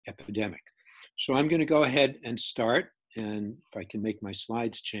epidemic. So I'm going to go ahead and start, and if I can make my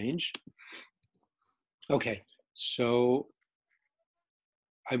slides change. Okay, so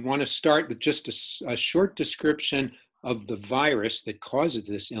I want to start with just a short description of the virus that causes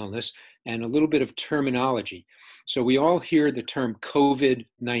this illness and a little bit of terminology. So we all hear the term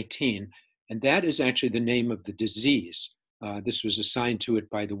COVID-19, and that is actually the name of the disease. This was assigned to it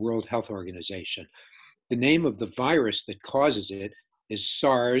by the World Health Organization. The name of the virus that causes it is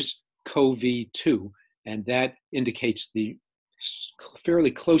SARS-CoV-2, and that indicates the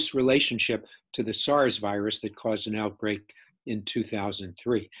fairly close relationship to the SARS virus that caused an outbreak in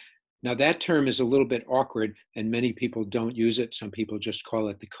 2003. Now that term is a little bit awkward and many people don't use it. Some people just call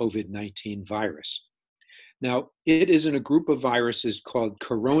it the COVID-19 virus. Now it is in a group of viruses called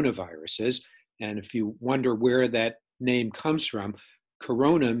coronaviruses. And if you wonder where that name comes from,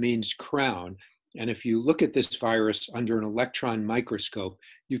 corona means crown. And if you look at this virus under an electron microscope,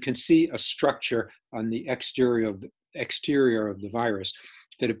 you can see a structure on the exterior of the virus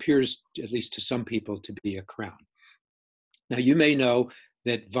that appears, at least to some people, to be a crown. Now, you may know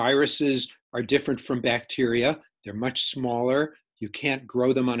that viruses are different from bacteria. They're much smaller. You can't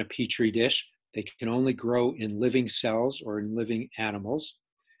grow them on a petri dish. They can only grow in living cells or in living animals.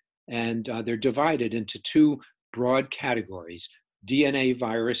 And they're divided into two broad categories: DNA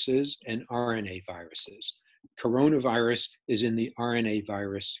viruses and RNA viruses. Coronavirus is in the RNA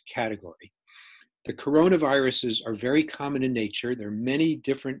virus category. The coronaviruses are very common in nature. There are many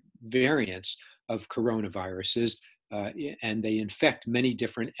different variants of coronaviruses, and they infect many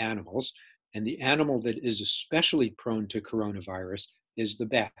different animals. And the animal that is especially prone to coronavirus is the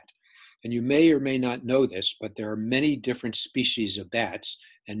bat. And you may or may not know this, but there are many different species of bats,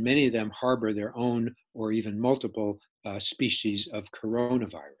 and many of them harbor their own or even multiple species of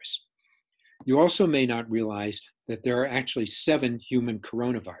coronavirus. You also may not realize that there are actually 7 human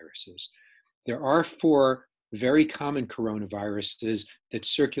coronaviruses. There are 4 very common coronaviruses that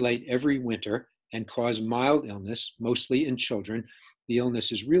circulate every winter and cause mild illness, mostly in children. The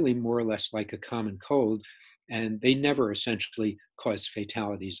illness is really more or less like a common cold, and they never essentially cause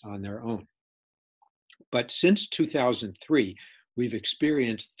fatalities on their own. But since 2003, we've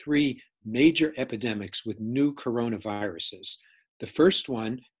experienced 3 major epidemics with new coronaviruses. The first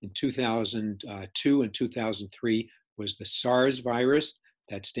one in 2002 and 2003 was the SARS virus.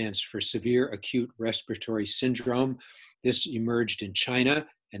 That stands for Severe Acute Respiratory Syndrome. This emerged in China,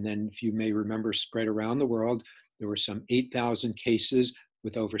 and then, if you may remember, spread around the world. There were some 8,000 cases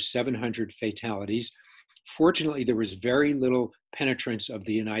with over 700 fatalities. Fortunately, there was very little penetrance of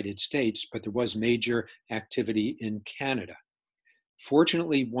the United States, but there was major activity in Canada.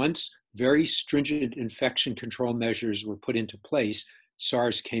 Fortunately, once very stringent infection control measures were put into place,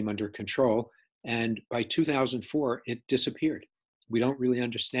 SARS came under control, and by 2004, it disappeared. We don't really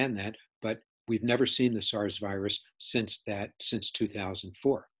understand that, but we've never seen the SARS virus since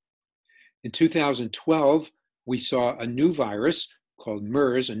 2004. In 2012, we saw a new virus called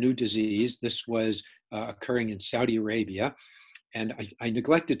MERS, a new disease. This was occurring in Saudi Arabia. And I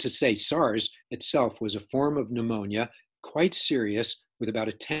neglected to say SARS itself was a form of pneumonia, quite serious, with about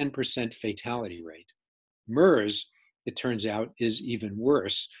a 10% fatality rate. MERS, it turns out, is even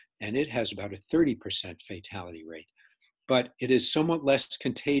worse, and it has about a 30% fatality rate. But it is somewhat less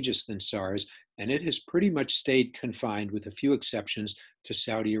contagious than SARS, and it has pretty much stayed confined, with a few exceptions, to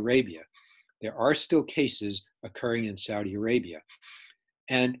Saudi Arabia. There are still cases occurring in Saudi Arabia.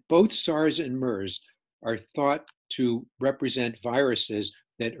 And both SARS and MERS are thought to represent viruses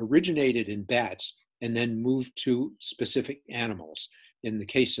that originated in bats and then moved to specific animals. In the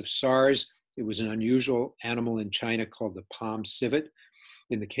case of SARS, it was an unusual animal in China called the palm civet.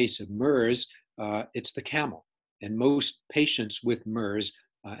 In the case of MERS, it's the camel. And most patients with MERS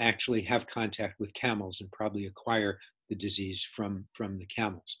actually have contact with camels and probably acquire the disease from the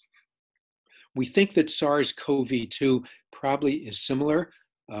camels. We think that SARS-CoV-2 probably is similar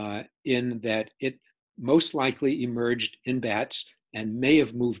in that it most likely emerged in bats and may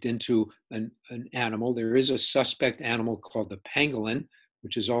have moved into an animal. There is a suspect animal called the pangolin,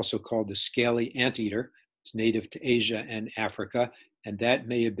 which is also called the scaly anteater. It's native to Asia and Africa, and that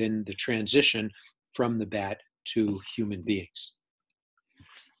may have been the transition from the bat to human beings.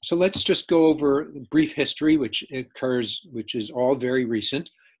 So let's just go over brief history, which is all very recent.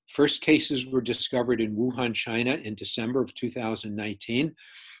 First cases were discovered in Wuhan, China in December of 2019.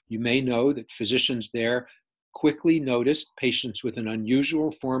 You may know that physicians there quickly noticed patients with an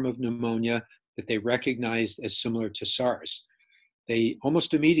unusual form of pneumonia that they recognized as similar to SARS. They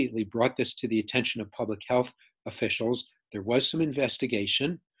almost immediately brought this to the attention of public health officials. There was some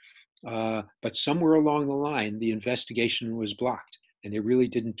investigation, but somewhere along the line, the investigation was blocked. and they really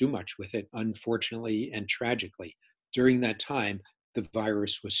didn't do much with it, unfortunately and tragically. During that time, the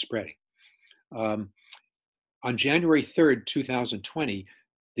virus was spreading. Um, on January 3rd, 2020,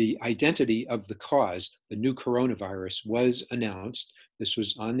 the identity of the cause, the new coronavirus, was announced. This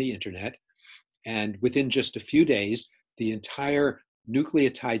was on the internet. And within just a few days, the entire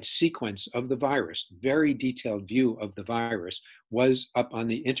nucleotide sequence of the virus, very detailed view of the virus, was up on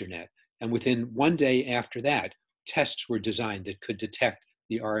the internet. And within one day after that, tests were designed that could detect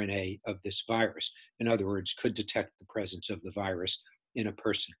the RNA of this virus. In other words, could detect the presence of the virus in a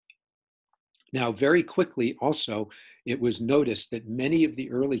person. Now, very quickly also, it was noticed that many of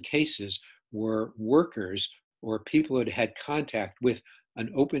the early cases were workers or people who had had contact with an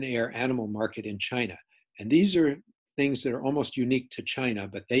open air animal market in China. And these are things that are almost unique to China,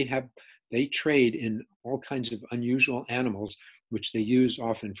 but they trade in all kinds of unusual animals, which they use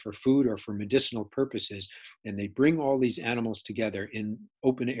often for food or for medicinal purposes. And they bring all these animals together in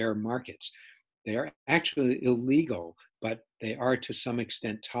open air markets. They are actually illegal, but they are to some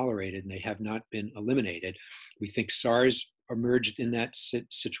extent tolerated, and they have not been eliminated. We think SARS emerged in that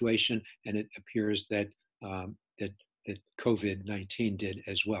situation, and it appears that that COVID-19 did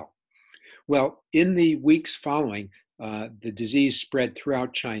as well. Well, in the weeks following, the disease spread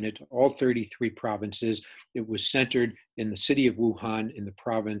throughout China to all 33 provinces. It was centered in the city of Wuhan in the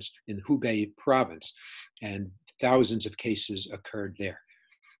province, in Hubei province, and thousands of cases occurred there.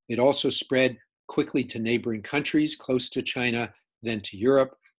 It also spread quickly to neighboring countries close to China, then to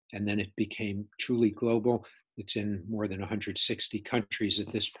Europe, and then it became truly global. It's in more than 160 countries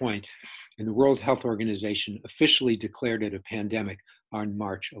at this point. And the World Health Organization officially declared it a pandemic on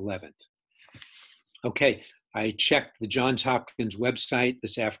March 11th. Okay, I checked the Johns Hopkins website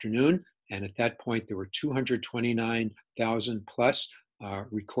this afternoon, and at that point there were 229,000 plus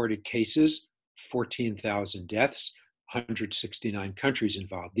recorded cases, 14,000 deaths, 169 countries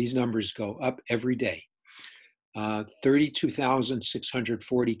involved. These numbers go up every day.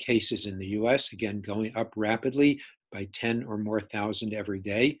 32,640 cases in the US, again, going up rapidly by 10 or more thousand every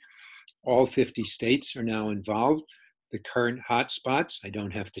day. All 50 states are now involved. The current hotspots, I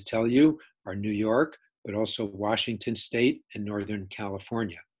don't have to tell you, are New York, but also Washington State and Northern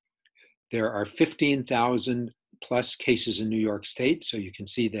California. There are 15,000 plus cases in New York State, so you can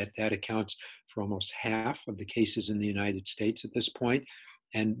see that that accounts for almost half of the cases in the United States at this point,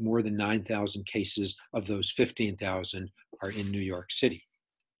 and more than 9,000 cases of those 15,000 are in New York City.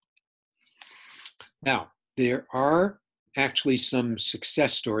 Now, there are actually some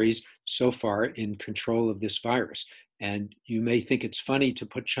success stories so far in control of this virus. And you may think it's funny to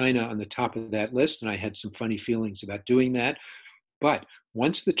put China on the top of that list, and I had some funny feelings about doing that. But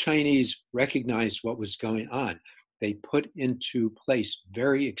once the Chinese recognized what was going on, they put into place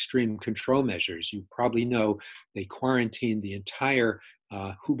very extreme control measures. You probably know they quarantined the entire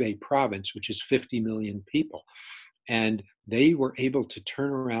Hubei province, which is 50 million people. And they were able to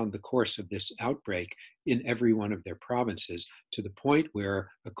turn around the course of this outbreak in every one of their provinces to the point where,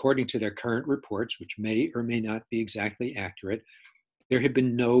 according to their current reports, which may or may not be exactly accurate, there have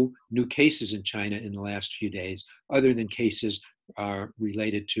been no new cases in China in the last few days, other than cases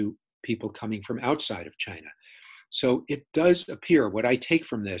related to people coming from outside of China. So it does appear, what I take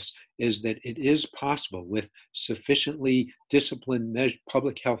from this is that it is possible with sufficiently disciplined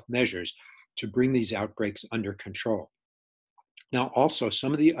public health measures to bring these outbreaks under control. Now, also,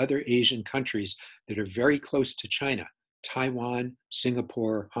 some of the other Asian countries that are very close to China, Taiwan,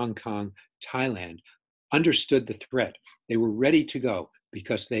 Singapore, Hong Kong, Thailand, understood the threat. They were ready to go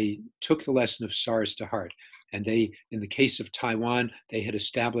because they took the lesson of SARS to heart. And they, in the case of Taiwan, they had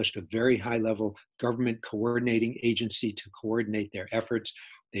established a very high-level government coordinating agency to coordinate their efforts.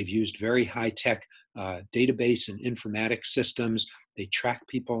 They've used very high-tech database and informatics systems. They track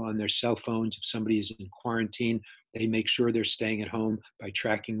people on their cell phones. If somebody is in quarantine, they make sure they're staying at home by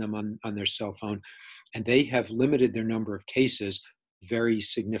tracking them on their cell phone. And they have limited their number of cases very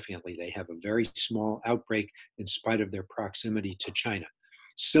significantly. They have a very small outbreak in spite of their proximity to China.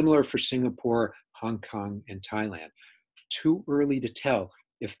 Similar for Singapore, Hong Kong, and Thailand. Too early to tell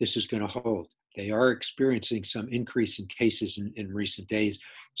if this is going to hold. They are experiencing some increase in cases in recent days,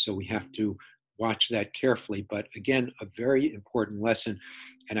 so we have to watch that carefully. But again, a very important lesson.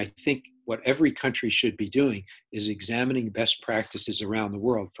 And I think what every country should be doing is examining best practices around the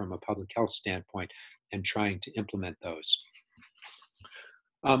world from a public health standpoint and trying to implement those.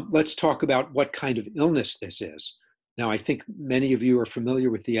 Let's talk about what kind of illness this is. Now, I think many of you are familiar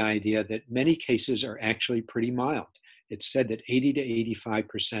with the idea that many cases are actually pretty mild. It's said that 80 to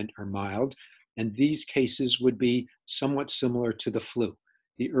 85% are mild, and these cases would be somewhat similar to the flu.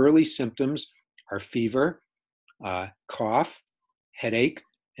 The early symptoms are fever, cough, headache,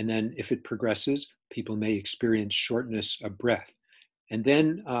 and then if it progresses, people may experience shortness of breath. And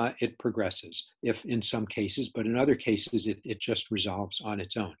then it progresses, if in some cases, but in other cases, it just resolves on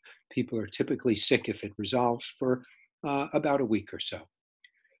its own. People are typically sick if it resolves for about a week or so.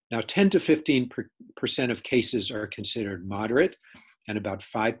 Now, 10 to 15% of cases are considered moderate, and about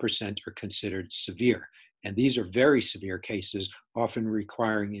 5% are considered severe. And these are very severe cases, often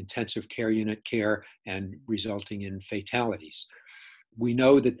requiring intensive care unit care and resulting in fatalities. We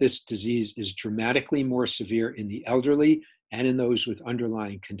know that this disease is dramatically more severe in the elderly and in those with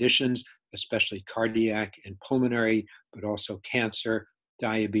underlying conditions, especially cardiac and pulmonary, but also cancer,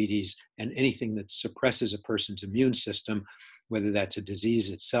 diabetes, and anything that suppresses a person's immune system, whether that's a disease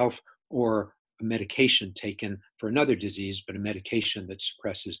itself or a medication taken for another disease, but a medication that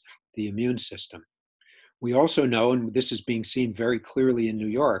suppresses the immune system. We also know, and this is being seen very clearly in New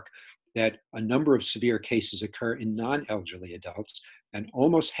York, that a number of severe cases occur in non-elderly adults, and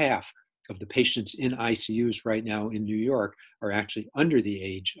almost half of the patients in ICUs right now in New York are actually under the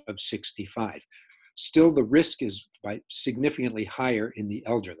age of 65. Still, the risk is significantly higher in the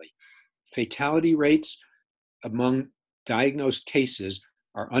elderly. Fatality rates among diagnosed cases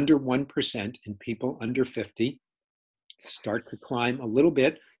are under 1% in people under 50, start to climb a little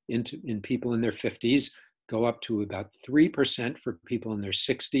bit in people in their 50s, go up to about 3% for people in their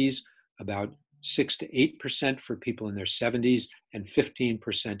 60s, about 6 to 8% for people in their 70s, and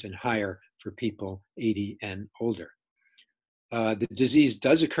 15% and higher for people 80 and older. The disease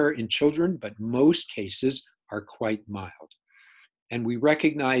does occur in children, but most cases are quite mild. And we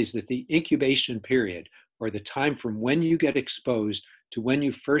recognize that the incubation period, or the time from when you get exposed to when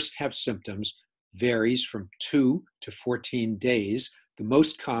you first have symptoms, varies from 2 to 14 days. The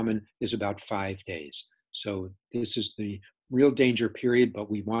most common is about 5 days. So this is the real danger period,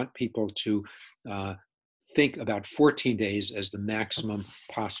 but we want people to think about 14 days as the maximum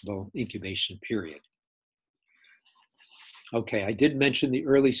possible incubation period. Okay, I did mention the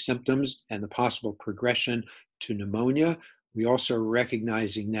early symptoms and the possible progression to pneumonia. We also are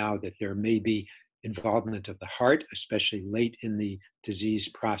recognizing now that there may be involvement of the heart, especially late in the disease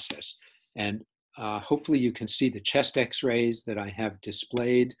process. And hopefully you can see the chest x-rays that I have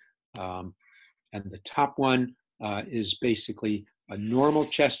displayed. And the top one is basically a normal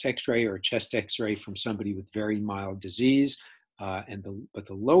chest x-ray or a chest x-ray from somebody with very mild disease. But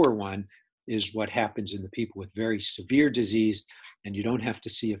the lower one is what happens in the people with very severe disease. And you don't have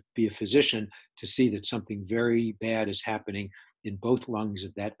to be a physician to see that something very bad is happening in both lungs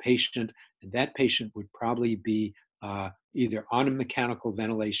of that patient. And that patient would probably be either on a mechanical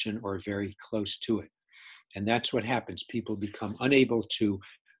ventilation or very close to it. And that's what happens. People become unable to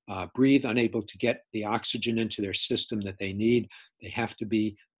breathe, unable to get the oxygen into their system that they need. They have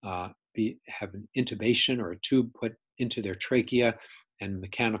to have an intubation or a tube put into their trachea and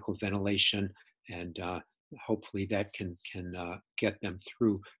mechanical ventilation, and hopefully that can get them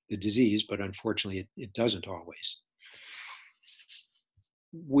through the disease, but unfortunately it doesn't always.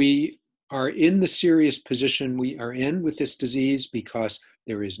 We are in the serious position we are in with this disease because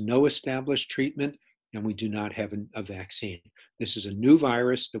there is no established treatment and we do not have a vaccine. This is a new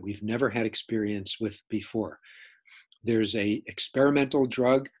virus that we've never had experience with before. There's an experimental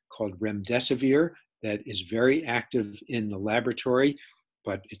drug called remdesivir that is very active in the laboratory,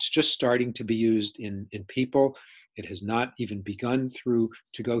 but it's just starting to be used in people. It has not even begun to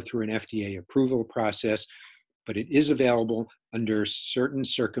go through an FDA approval process, but it is available under certain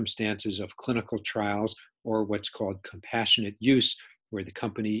circumstances of clinical trials or what's called compassionate use, where the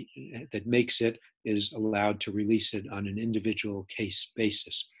company that makes it is allowed to release it on an individual case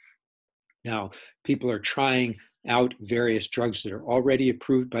basis. Now, people are trying out various drugs that are already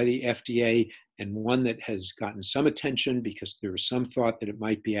approved by the FDA, and one that has gotten some attention because there was some thought that it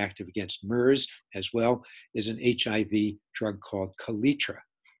might be active against MERS as well is an HIV drug called Kaletra.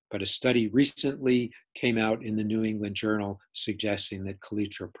 But a study recently came out in the New England Journal suggesting that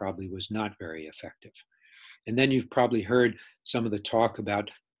Kaletra probably was not very effective. And then you've probably heard some of the talk about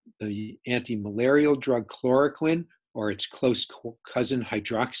the anti-malarial drug chloroquine, or its close cousin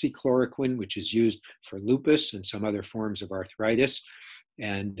hydroxychloroquine, which is used for lupus and some other forms of arthritis.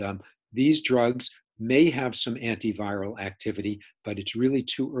 And these drugs may have some antiviral activity, but it's really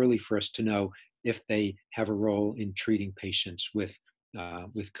too early for us to know if they have a role in treating patients with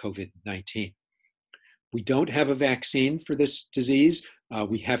COVID-19. We don't have a vaccine for this disease.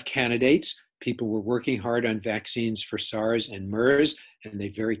 We have candidates. People were working hard on vaccines for SARS and MERS, and they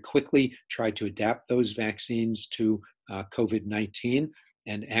very quickly tried to adapt those vaccines to COVID-19.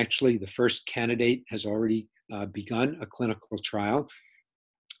 And actually, the first candidate has already begun a clinical trial.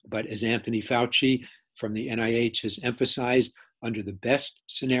 But as Anthony Fauci from the NIH has emphasized, Under the best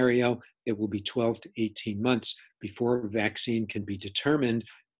scenario, it will be 12 to 18 months before a vaccine can be determined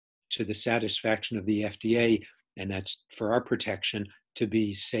to the satisfaction of the FDA, and that's for our protection, to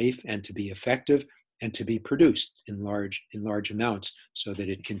be safe and to be effective and to be produced in large amounts so that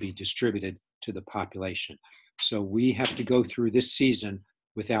it can be distributed to the population. So we have to go through this season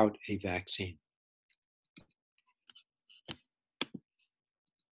without a vaccine.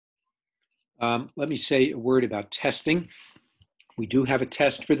 Let me say a word about testing. We do have a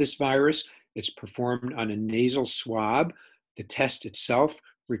test for this virus. It's performed on a nasal swab. The test itself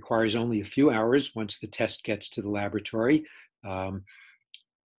requires only a few hours once the test gets to the laboratory. And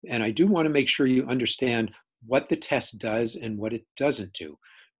I do want to make sure you understand what the test does and what it doesn't do.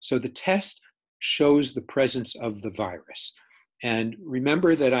 So the test shows the presence of the virus. And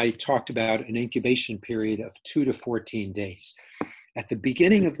remember that I talked about an incubation period of 2 to 14 days. At the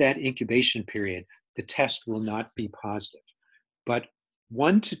beginning of that incubation period, the test will not be positive. But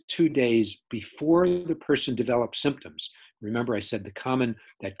 1 to 2 days before the person develops symptoms, remember I said that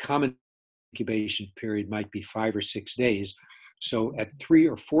common incubation period might be 5 or 6 days. So at 3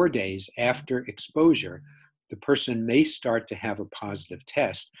 or 4 days after exposure, the person may start to have a positive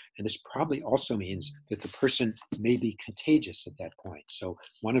test. And this probably also means that the person may be contagious at that point. So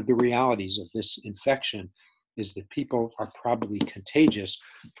one of the realities of this infection is that people are probably contagious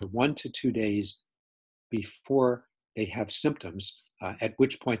for 1 to 2 days before they have symptoms, at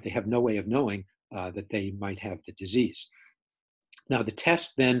which point they have no way of knowing that they might have the disease. Now, the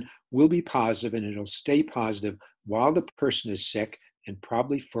test then will be positive, and it'll stay positive while the person is sick, and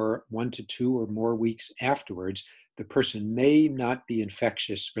probably for 1 to 2 or more weeks afterwards. The person may not be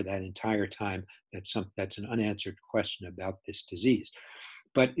infectious for that entire time. That's an unanswered question about this disease.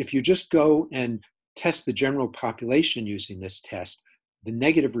 But if you just go and test the general population using this test, the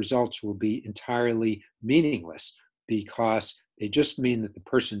negative results will be entirely meaningless, because they just mean that the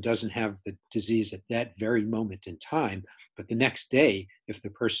person doesn't have the disease at that very moment in time, but the next day, if the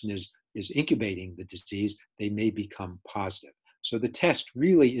person is incubating the disease, they may become positive. So the test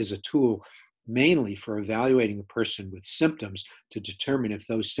really is a tool mainly for evaluating a person with symptoms to determine if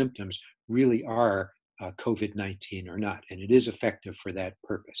those symptoms really are COVID-19 or not, and it is effective for that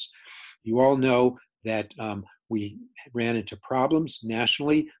purpose. You all know that we ran into problems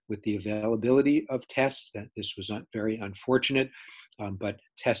nationally with the availability of tests, that this was very unfortunate, but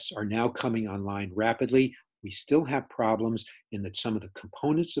tests are now coming online rapidly. We still have problems in that some of the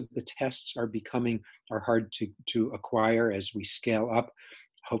components of the tests are hard to acquire as we scale up.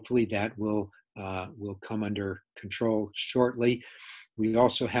 Hopefully that will come under control shortly. We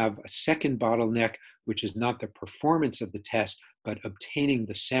also have a second bottleneck, which is not the performance of the test, but obtaining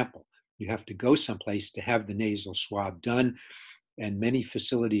the sample. You have to go someplace to have the nasal swab done, and many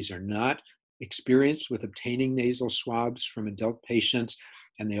facilities are not experienced with obtaining nasal swabs from adult patients,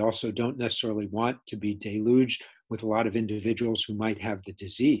 and they also don't necessarily want to be deluged with a lot of individuals who might have the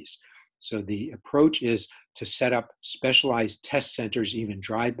disease. So the approach is to set up specialized test centers, even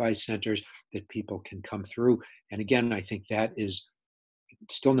drive-by centers that people can come through. And again, I think that is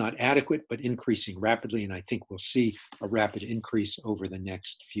still not adequate, but increasing rapidly, and I think we'll see a rapid increase over the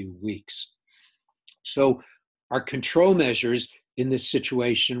next few weeks. So our control measures in this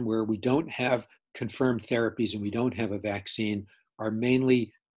situation where we don't have confirmed therapies and we don't have a vaccine are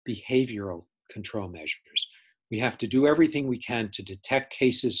mainly behavioral control measures. We have to do everything we can to detect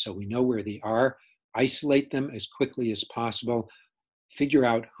cases so we know where they are, isolate them as quickly as possible, figure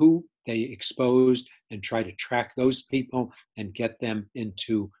out who they exposed, and try to track those people and get them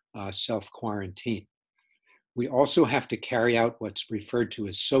into self-quarantine. We also have to carry out what's referred to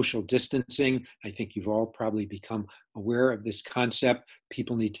as social distancing. I think you've all probably become aware of this concept.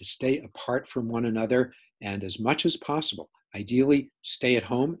 People need to stay apart from one another, and as much as possible, ideally stay at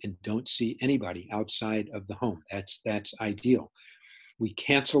home and don't see anybody outside of the home. That's ideal. We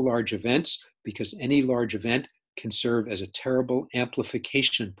cancel large events because any large event can serve as a terrible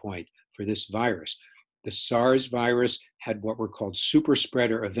amplification point for this virus. The SARS virus had what were called super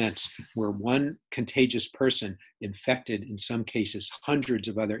spreader events, where one contagious person infected, in some cases, hundreds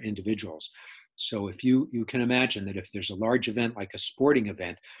of other individuals. So if you can imagine that if there's a large event like a sporting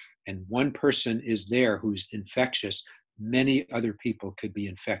event and one person is there who's infectious, many other people could be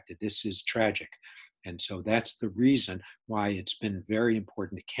infected. This is tragic. And so that's the reason why it's been very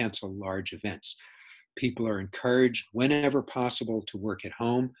important to cancel large events. People are encouraged whenever possible to work at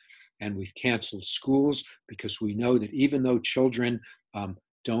home, and we've canceled schools because we know that even though children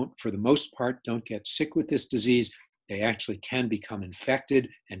for the most part, don't get sick with this disease, they actually can become infected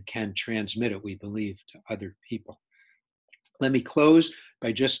and can transmit it, we believe, to other people. Let me close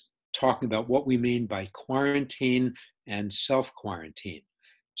by just talking about what we mean by quarantine and self-quarantine.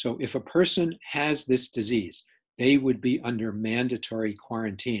 So if a person has this disease, they would be under mandatory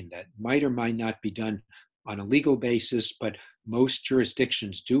quarantine. That might or might not be done on a legal basis, but most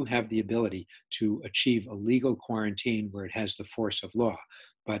jurisdictions do have the ability to achieve a legal quarantine where it has the force of law.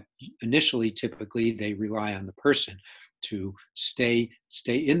 But initially, typically, they rely on the person to stay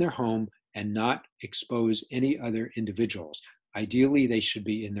in their home and not expose any other individuals. Ideally, they should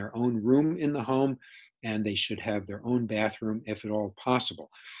be in their own room in the home, and they should have their own bathroom if at all possible.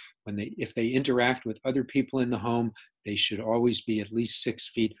 If they interact with other people in the home, they should always be at least 6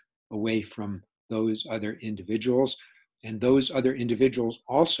 feet away from those other individuals. And those other individuals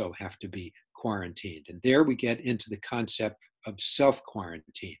also have to be quarantined. And there we get into the concept of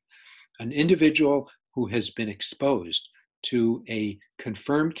self-quarantine. An individual who has been exposed to a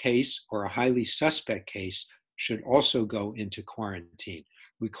confirmed case or a highly suspect case should also go into quarantine.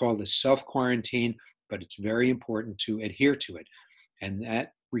 We call this self-quarantine, but it's very important to adhere to it. And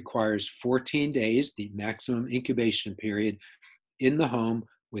that requires 14 days, the maximum incubation period, in the home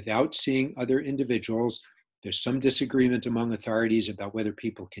without seeing other individuals. There's some disagreement among authorities about whether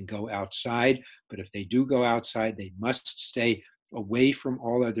people can go outside, but if they do go outside, they must stay away from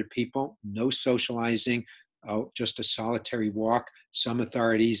all other people, no socializing, just a solitary walk. Some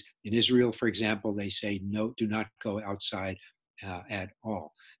authorities in Israel, for example, they say, no, do not go outside at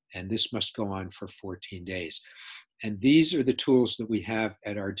all. And this must go on for 14 days. And these are the tools that we have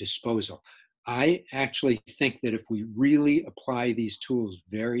at our disposal. I actually think that if we really apply these tools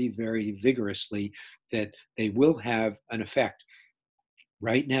very, very vigorously, that they will have an effect.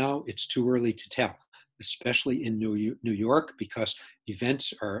 Right now, it's too early to tell, especially in New York, because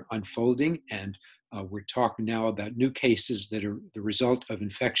events are unfolding, and we're talking now about new cases that are the result of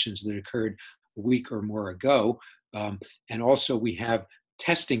infections that occurred a week or more ago. And also we have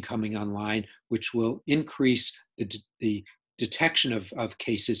testing coming online, which will increase the detection of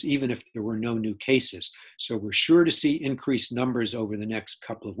cases, even if there were no new cases. So we're sure to see increased numbers over the next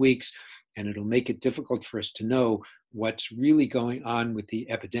couple of weeks, and it'll make it difficult for us to know what's really going on with the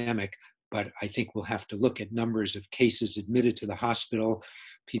epidemic. But I think we'll have to look at numbers of cases admitted to the hospital,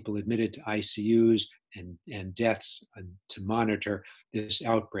 people admitted to ICUs, and deaths to monitor this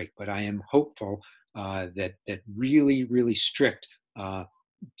outbreak. But I am hopeful that really, really strict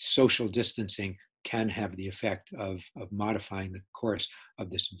social distancing can have the effect of modifying the course of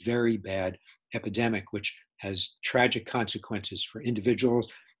this very bad epidemic, which has tragic consequences for individuals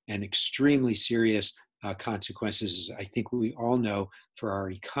and extremely serious consequences, I think we all know, for our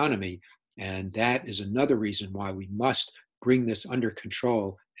economy. And that is another reason why we must bring this under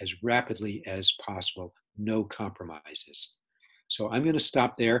control as rapidly as possible, no compromises. So I'm going to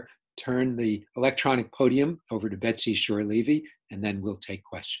stop there, turn the electronic podium over to Betsy Shore-Levy, and then we'll take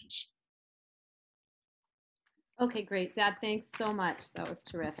questions. Okay, great. Dad, thanks so much. That was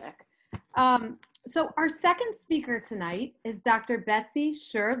terrific. So our second speaker tonight is Dr. Betsy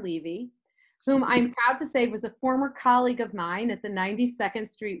Shore-Levy, whom I'm proud to say was a former colleague of mine at the 92nd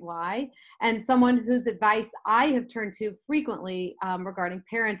Street Y, and someone whose advice I have turned to frequently regarding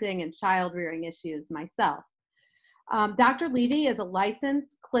parenting and child rearing issues myself. Dr. Levy is a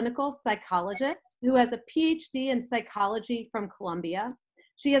licensed clinical psychologist who has a PhD in psychology from Columbia.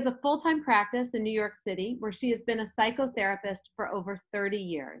 She has a full-time practice in New York City, where she has been a psychotherapist for over 30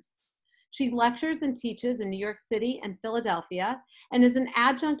 years. She lectures and teaches in New York City and Philadelphia, and is an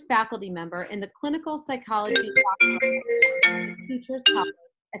adjunct faculty member in the Clinical Psychology Teachers College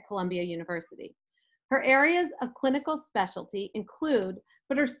at Columbia University. Her areas of clinical specialty include,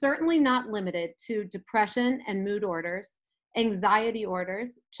 but are certainly not limited to, depression and mood orders, anxiety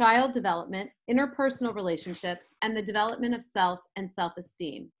orders, child development, interpersonal relationships, and the development of self and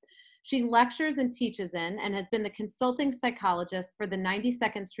self-esteem. She lectures and teaches in and has been the consulting psychologist for the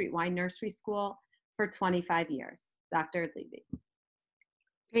 92nd Street Y Nursery School for 25 years. Dr. Levy.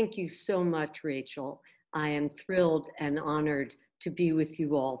 Thank you so much, Rachel. I am thrilled and honored to be with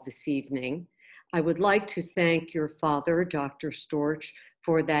you all this evening. I would like to thank your father, Dr. Storch,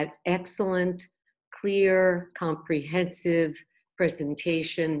 for that excellent, clear, comprehensive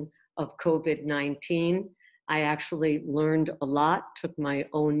presentation of COVID-19. I actually learned a lot, took my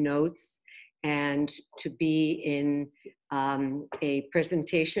own notes, and to be in a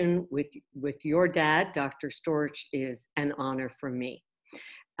presentation with your dad, Dr. Storch, is an honor for me.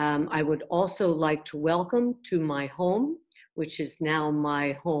 I would also like to welcome to my home, which is now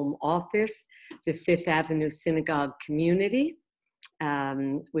my home office, the Fifth Avenue Synagogue community,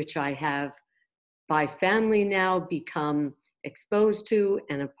 which I have by family now become exposed to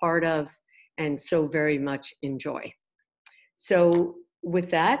and a part of, and so very much enjoy. So with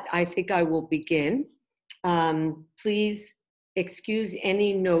that, I think I will begin. Please excuse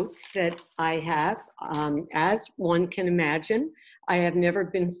any notes that I have. As one can imagine, I have never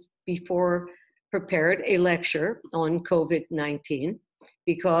been before prepared a lecture on COVID-19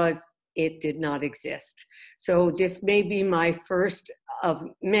 because it did not exist. So this may be my first of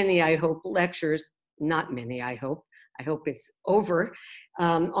many, I hope, lectures, not many, I hope it's over,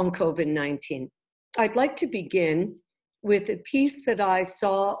 on COVID-19. I'd like to begin with a piece that I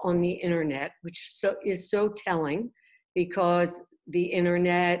saw on the internet, which is so telling because the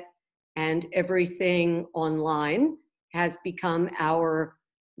internet and everything online has become our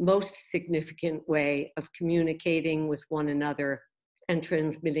most significant way of communicating with one another and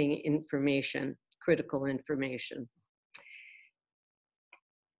transmitting information, critical information.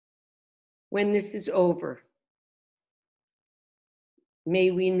 When this is over,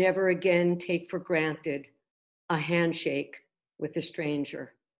 may we never again take for granted a handshake with a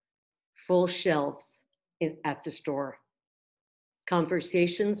stranger, full shelves at the store,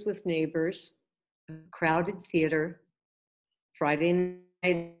 conversations with neighbors, a crowded theater, Friday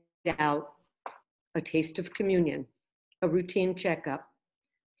night out, a taste of communion, a routine checkup,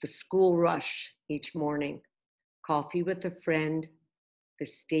 the school rush each morning, coffee with a friend, the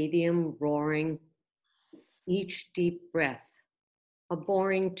stadium roaring, each deep breath, a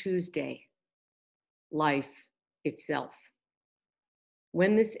boring Tuesday, life itself.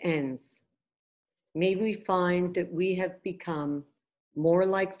 When this ends, may we find that we have become more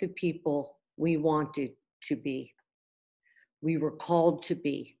like the people we wanted to be. We were called to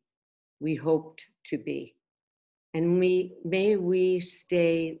be, we hoped to be, and may we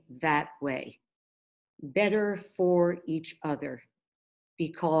stay that way, better for each other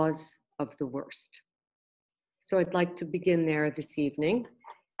because of the worst. So I'd like to begin there this evening,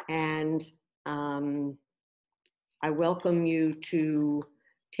 and I welcome you to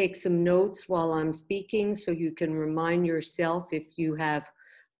take some notes while I'm speaking so you can remind yourself if you have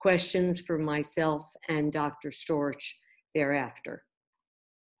questions for myself and Dr. Storch thereafter.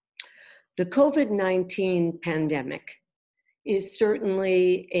 The COVID-19 pandemic is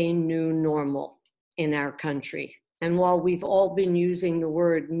certainly a new normal in our country. And while we've all been using the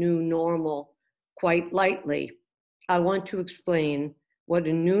word new normal quite lightly, I want to explain what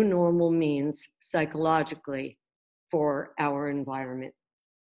a new normal means psychologically for our environment.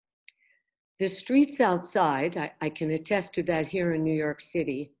 The streets outside, I can attest to that here in New York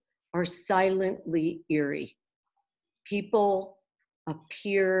City, are silently eerie. People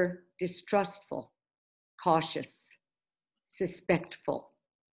appear distrustful, cautious, suspectful,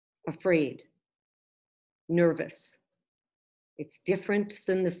 afraid, nervous. It's different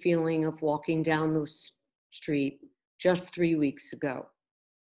than the feeling of walking down the street just 3 weeks ago.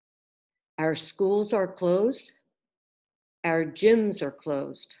 Our schools are closed. Our gyms are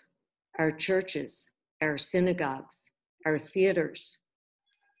closed. Our churches, our synagogues, our theaters,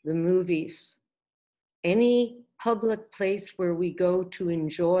 the movies, any public place where we go to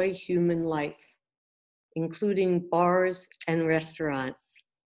enjoy human life, including bars and restaurants.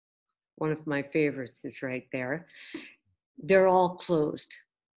 One of my favorites is right there. They're all closed.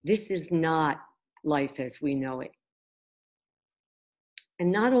 This is not life as we know it.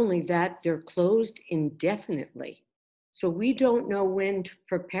 And not only that, they're closed indefinitely. So we don't know when to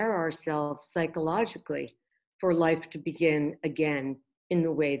prepare ourselves psychologically for life to begin again in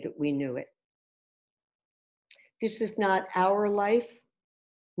the way that we knew it. This is not our life,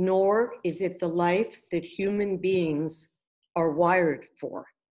 nor is it the life that human beings are wired for.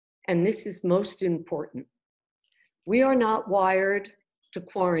 And this is most important. We are not wired to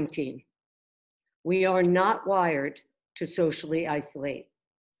quarantine. We are not wired to socially isolate.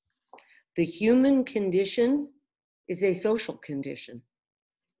 The human condition is a social condition,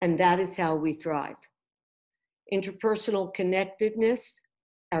 and that is how we thrive. Interpersonal connectedness,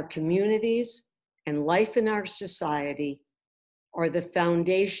 our communities, and life in our society are the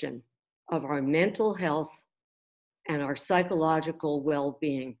foundation of our mental health and our psychological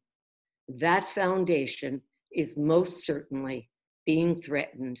well-being. That foundation is most certainly being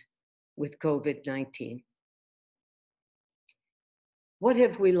threatened with COVID-19. What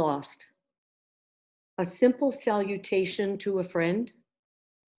have we lost? A simple salutation to a friend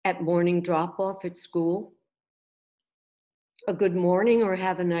at morning drop-off at school, a good morning or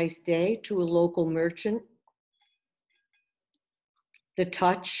have a nice day to a local merchant, the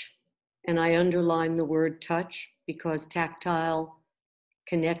touch, and I underline the word touch because tactile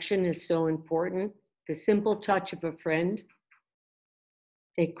connection is so important, the simple touch of a friend,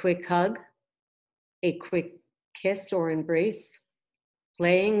 a quick hug, a quick kiss or embrace,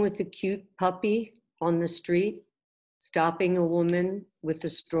 playing with a cute puppy on the street, stopping a woman with a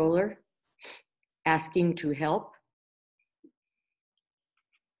stroller, asking to help.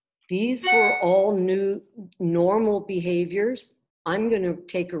 These were all new normal behaviors. I'm going to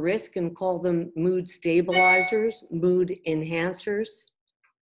take a risk and call them mood stabilizers, mood enhancers.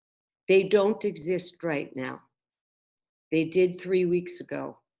 They don't exist right now. They did 3 weeks ago.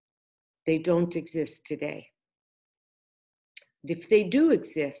 They don't exist today. If they do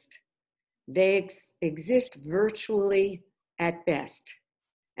exist, they exist virtually at best.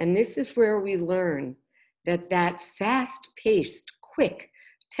 And this is where we learn that that fast-paced, quick,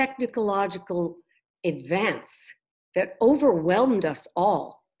 technological advance that overwhelmed us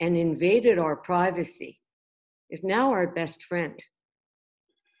all and invaded our privacy is now our best friend.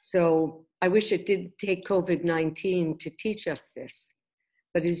 So I wish it did take COVID-19 to teach us this.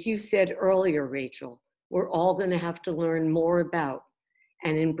 But as you said earlier, Rachel, we're all going to have to learn more about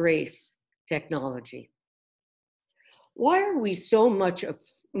and embrace technology. Why are we so much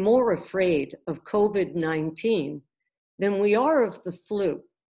more afraid of COVID-19 than we are of the flu?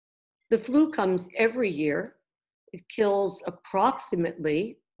 The flu comes every year. It kills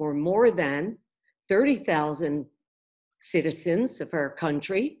approximately or more than 30,000 citizens of our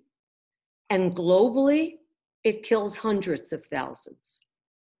country. And globally, it kills hundreds of thousands.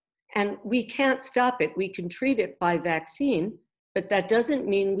 And we can't stop it. We can treat it by vaccine, but that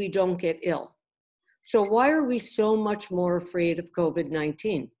doesn't mean we don't get ill. So why are we so much more afraid of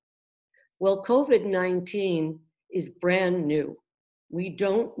COVID-19? Well, COVID-19 is brand new. We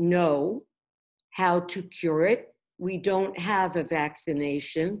don't know how to cure it. We don't have a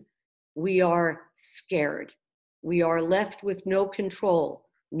vaccination. We are scared. We are left with no control,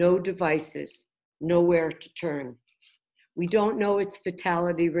 no devices, nowhere to turn. We don't know its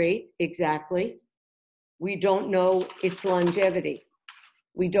fatality rate exactly. We don't know its longevity.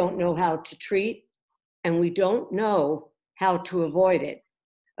 We don't know how to treat, and we don't know how to avoid it,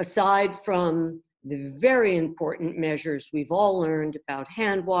 aside from the very important measures we've all learned about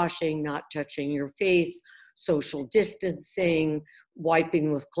hand washing, not touching your face, social distancing,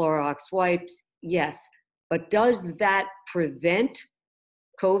 wiping with Clorox wipes. Yes, but does that prevent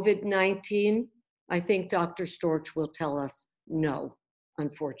COVID-19? I think Dr. Storch will tell us no,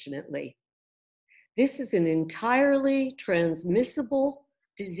 unfortunately. This is an entirely transmissible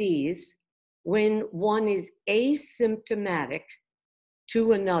disease when one is asymptomatic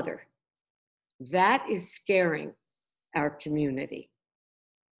to another. That is scaring our community.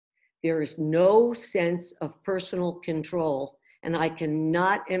 There is no sense of personal control, and I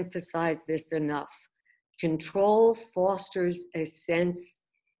cannot emphasize this enough. Control fosters a sense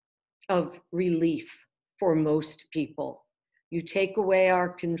of relief for most people. You take away our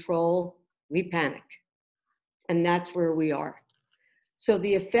control, we panic. And that's where we are. So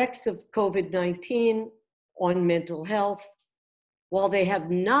the effects of COVID-19 on mental health, while they have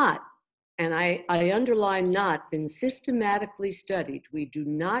not, and I underline not, been systematically studied, we do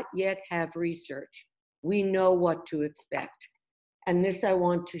not yet have research. We know what to expect. And this I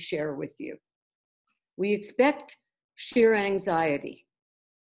want to share with you. We expect sheer anxiety.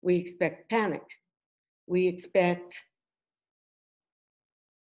 We expect panic. We expect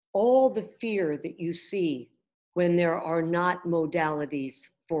all the fear that you see when there are not modalities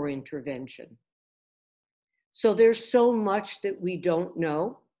for intervention. So there's so much that we don't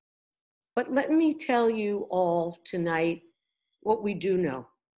know, but let me tell you all tonight what we do know.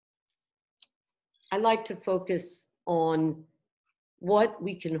 I like to focus on what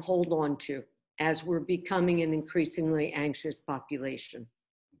we can hold on to as we're becoming an increasingly anxious population.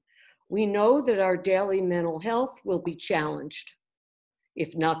 We know that our daily mental health will be challenged,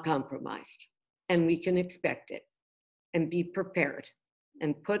 if not compromised, and we can expect it and be prepared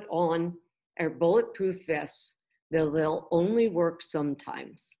and put on our bulletproof vests that they'll only work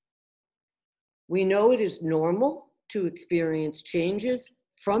sometimes. We know it is normal to experience changes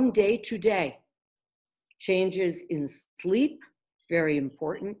from day to day. Changes in sleep, very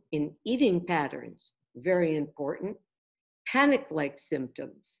important, in eating patterns, very important, panic-like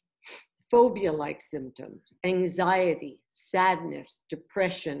symptoms, phobia-like symptoms, anxiety, sadness,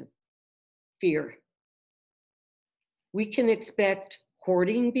 depression, fear. We can expect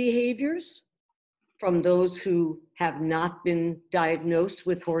hoarding behaviors from those who have not been diagnosed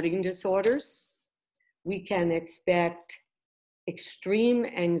with hoarding disorders. We can expect extreme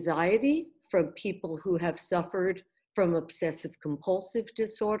anxiety from people who have suffered from obsessive compulsive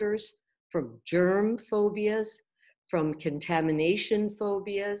disorders, from germ phobias, from contamination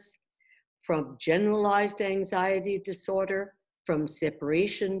phobias, from generalized anxiety disorder, from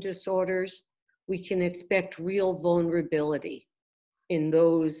separation disorders. We can expect real vulnerability in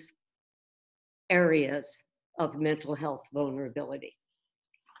those areas of mental health vulnerability.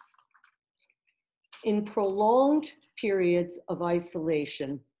 In prolonged periods of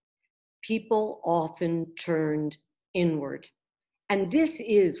isolation, people often turned inward. And this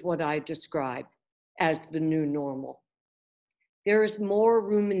is what I describe as the new normal. There is more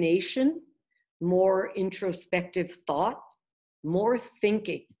rumination, more introspective thought, more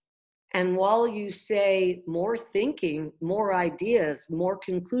thinking. And while you say more thinking, more ideas, more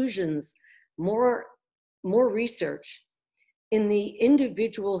conclusions, more research, in the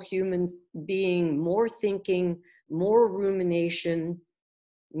individual human being, more thinking, more rumination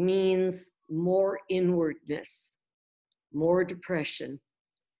means more inwardness, more depression,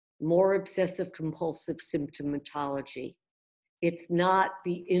 more obsessive compulsive symptomatology. It's not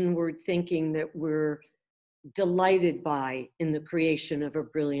the inward thinking that we're delighted by in the creation of a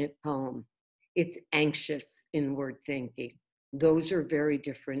brilliant poem. It's anxious inward thinking. Those are very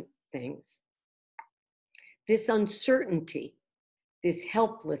different things. This uncertainty, this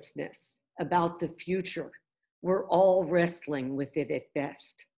helplessness about the future, we're all wrestling with it at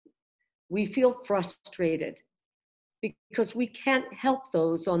best. We feel frustrated because we can't help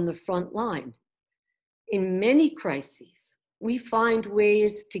those on the front line. In many crises, we find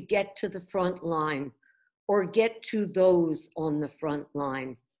ways to get to the front line or get to those on the front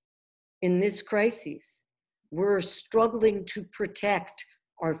line. In this crisis, we're struggling to protect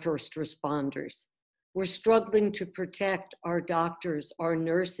our first responders. We're struggling to protect our doctors, our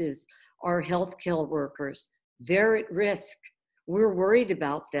nurses, our healthcare workers. They're at risk. We're worried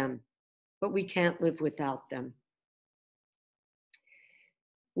about them, but we can't live without them.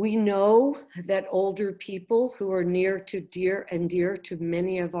 We know that older people who are near to dear and dear to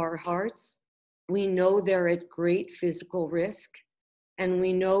many of our hearts, we know they're at great physical risk, and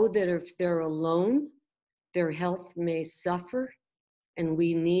we know that if they're alone, their health may suffer, and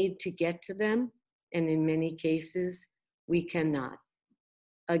we need to get to them, and in many cases, we cannot.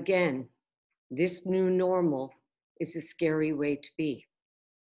 Again, this new normal is a scary way to be,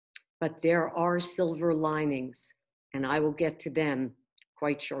 but there are silver linings, and I will get to them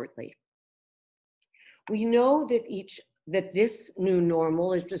quite shortly. We know that this new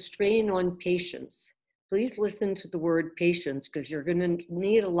normal is a strain on patience. Please listen to the word patience, because you're going to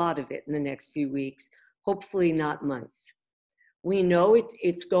need a lot of it in the next few weeks, hopefully not months. We know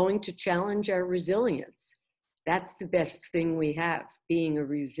it's going to challenge our resilience. That's the best thing we have, being a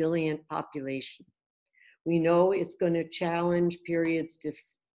resilient population. We know it's going to challenge periods of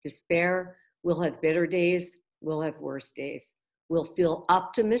despair. We'll have better days, we'll have worse days. We'll feel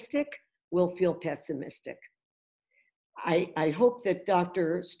optimistic, we'll feel pessimistic. I hope that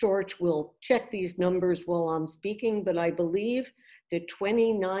Dr. Storch will check these numbers while I'm speaking, but I believe that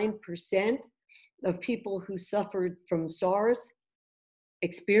 29% of people who suffered from SARS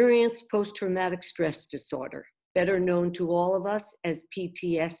experienced post-traumatic stress disorder, better known to all of us as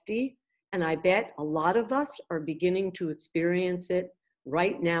PTSD, and I bet a lot of us are beginning to experience it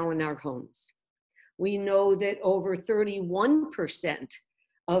right now in our homes. We know that over 31%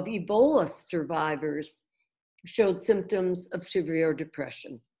 of Ebola survivors showed symptoms of severe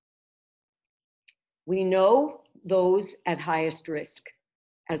depression. We know those at highest risk,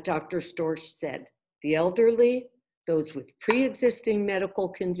 as Dr. Storch said, the elderly, those with pre-existing medical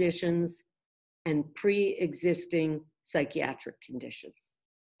conditions, and pre-existing psychiatric conditions.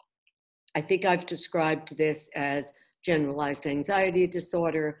 I think I've described this as generalized anxiety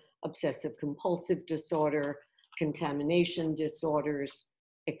disorder, obsessive compulsive disorder, contamination disorders,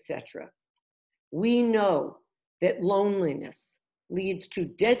 etc. We know that loneliness leads to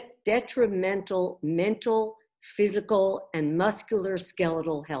detrimental mental, physical, and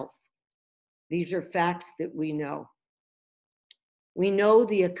musculoskeletal health. These are facts that we know. We know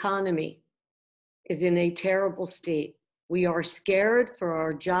the economy is in a terrible state. We are scared for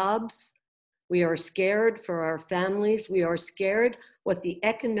our jobs. We are scared for our families. We are scared what the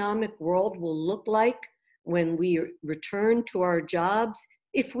economic world will look like when we return to our jobs,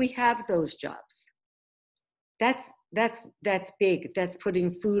 if we have those jobs. That's big. That's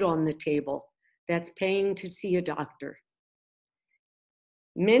putting food on the table. That's paying to see a doctor.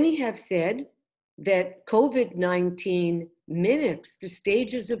 Many have said that COVID-19 mimics the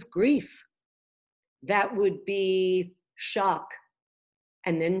stages of grief. That would be shock,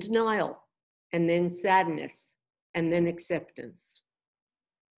 and then denial, and then sadness, and then acceptance.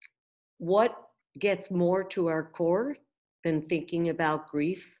 What gets more to our core than thinking about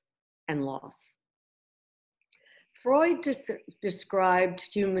grief and loss? Freud described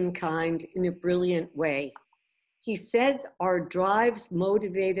humankind in a brilliant way. He said our drives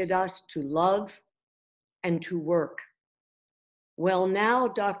motivated us to love and to work. Well, now,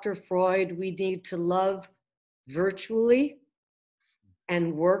 Dr. Freud, we need to love virtually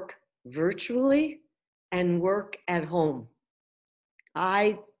and work virtually and work at home.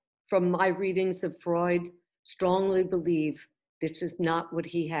 I, from my readings of Freud, strongly believe this is not what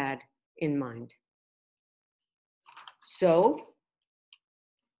he had in mind. So,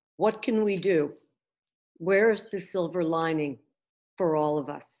 what can we do? Where's the silver lining for all of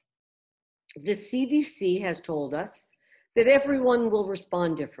us? The CDC has told us that everyone will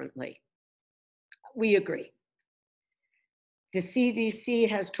respond differently. We agree. The CDC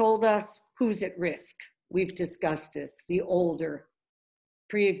has told us who's at risk. We've discussed this, the older,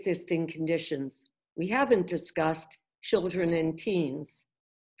 pre-existing conditions. We haven't discussed children and teens,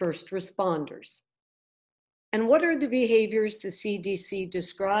 first responders. And what are the behaviors the CDC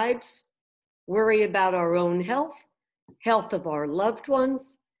describes? Worry about our own health, health of our loved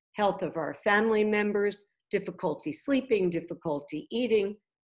ones, health of our family members, difficulty sleeping, difficulty eating,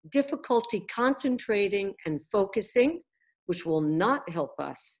 difficulty concentrating and focusing, which will not help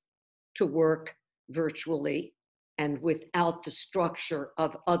us to work virtually and without the structure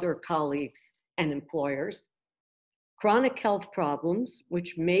of other colleagues and employers, chronic health problems,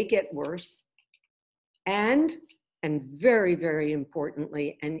 which may get worse, and very, very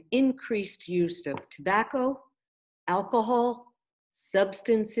importantly, an increased use of tobacco, alcohol,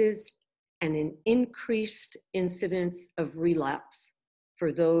 substances, and an increased incidence of relapse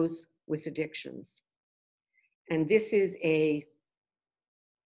for those with addictions. And this is I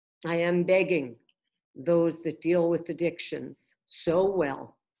am begging those that deal with addictions so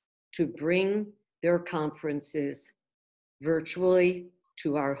well to bring their conferences virtually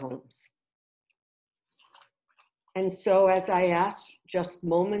to our homes. And so, as I asked just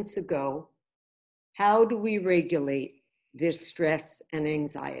moments ago, how do we regulate this stress and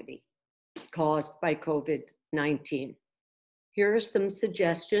anxiety caused by COVID-19? Here are some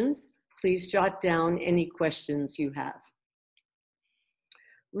suggestions. Please jot down any questions you have.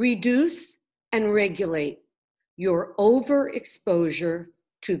 Reduce and regulate your overexposure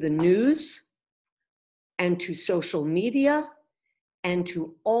to the news and to social media and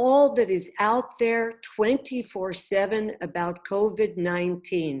to all that is out there 24/7 about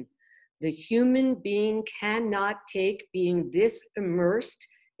COVID-19. The human being cannot take being this immersed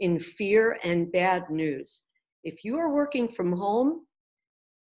in fear and bad news. If you are working from home,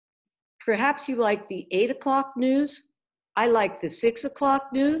 perhaps you like the 8 o'clock news. I like the 6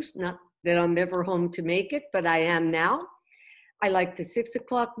 o'clock news, not that I'm ever home to make it, but I am now. I like the 6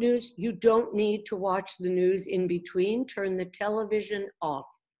 o'clock news. You don't need to watch the news in between. Turn the television off.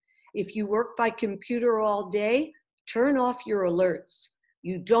 If you work by computer all day, turn off your alerts.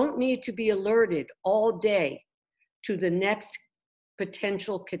 You don't need to be alerted all day to the next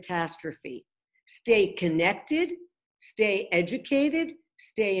potential catastrophe. Stay connected, stay educated,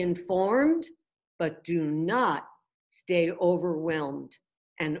 stay informed, but do not stay overwhelmed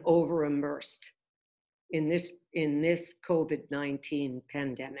and over-immersed in this COVID-19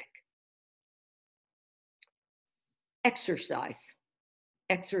 pandemic. Exercise.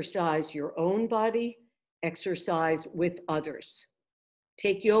 Exercise your own body, exercise with others.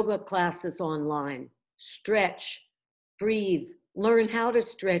 Take yoga classes online, stretch, breathe, learn how to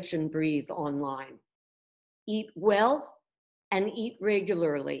stretch and breathe online. Eat well and eat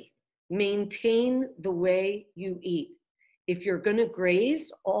regularly. Maintain the way you eat. If you're gonna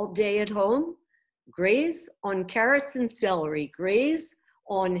graze all day at home, graze on carrots and celery, graze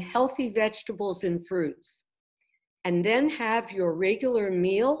on healthy vegetables and fruits, and then have your regular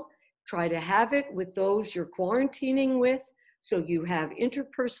meal. Try to have it with those you're quarantining with, so you have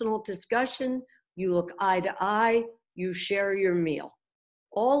interpersonal discussion, you look eye to eye, you share your meal.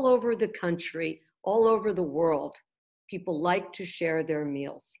 All over the country, all over the world, people like to share their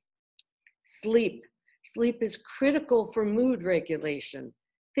meals. Sleep. Sleep is critical for mood regulation.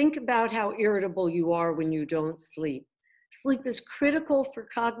 Think about how irritable you are when you don't sleep. Sleep is critical for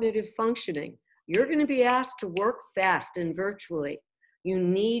cognitive functioning. You're going to be asked to work fast and virtually. You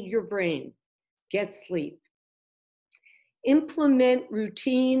need your brain. Get sleep. Implement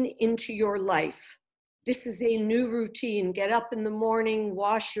routine into your life. This is a new routine. Get up in the morning,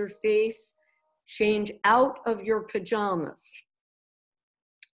 wash your face, change out of your pajamas.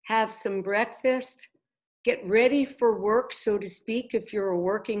 Have some breakfast. Get ready for work, so to speak, if you're a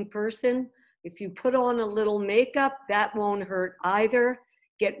working person. If you put on a little makeup, that won't hurt either.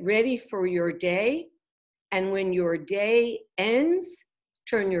 Get ready for your day. And when your day ends,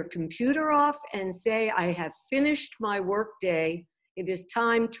 turn your computer off and say, I have finished my work day. It is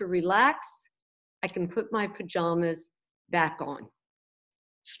time to relax. I can put my pajamas back on.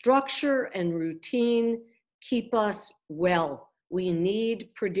 Structure and routine keep us well. We need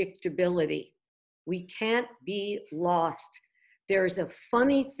predictability. We can't be lost. There's a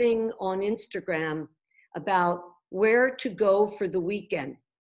funny thing on Instagram about where to go for the weekend.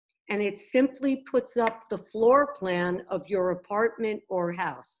 And it simply puts up the floor plan of your apartment or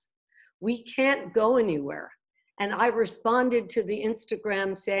house. We can't go anywhere. And I responded to the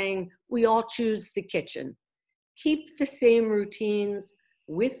Instagram saying, we all choose the kitchen. Keep the same routines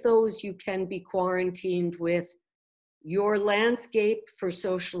with those you can be quarantined with. Your landscape for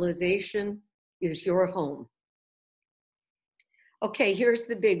socialization is your home. Okay, here's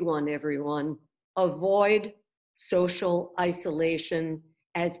the big one, everyone. Avoid social isolation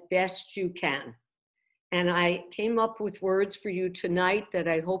as best you can. And I came up with words for you tonight that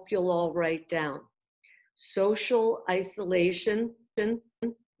I hope you'll all write down. Social isolation,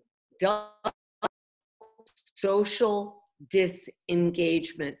 social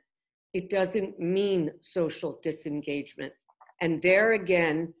disengagement. It doesn't mean social disengagement. And there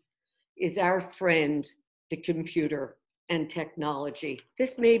again is our friend, the computer and technology.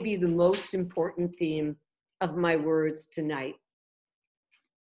 This may be the most important theme of my words tonight.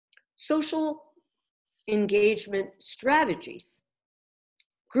 Social engagement strategies.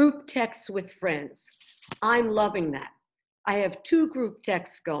 Group texts with friends. I'm loving that. I have 2 group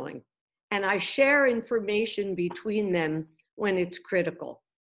texts going, and I share information between them when it's critical.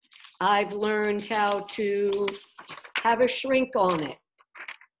 I've learned how to have a shrink on it.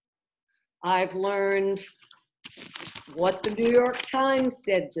 I've learned what the New York Times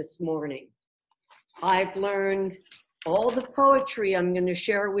said this morning. I've learned all the poetry I'm going to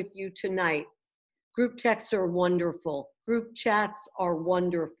share with you tonight. Group texts are wonderful. Group chats are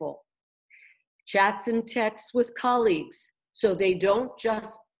wonderful. Chats and texts with colleagues, so they don't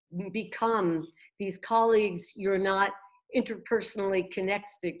just become these colleagues you're not interpersonally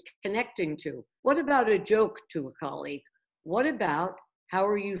connecting to. What about a joke to a colleague? What about how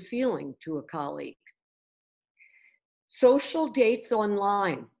are you feeling to a colleague? Social dates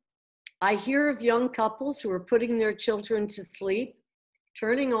online. I hear of young couples who are putting their children to sleep,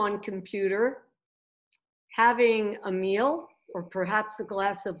 turning on computer, having a meal or perhaps a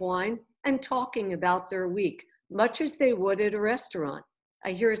glass of wine, and talking about their week, much as they would at a restaurant.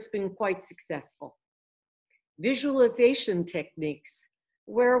 I hear it's been quite successful. Visualization techniques.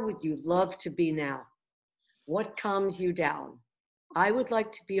 Where would you love to be now? What calms you down? I would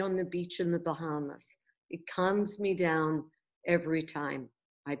like to be on the beach in the Bahamas. It calms me down every time.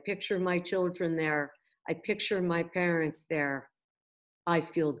 I picture my children there. I picture my parents there. I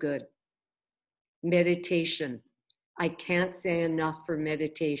feel good. Meditation. I can't say enough for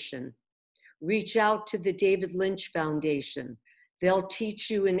meditation. Reach out to the David Lynch Foundation. They'll teach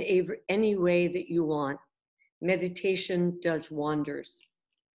you in any way that you want. Meditation does wonders.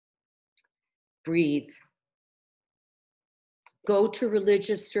 Breathe. Go to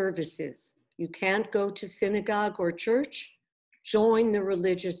religious services. You can't go to synagogue or church? Join the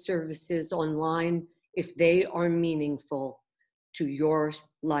religious services online if they are meaningful to your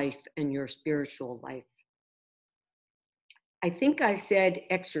life and your spiritual life. I think I said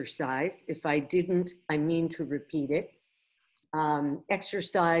exercise. If I didn't, I mean to repeat it.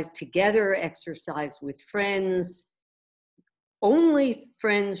 Exercise together, exercise with friends, only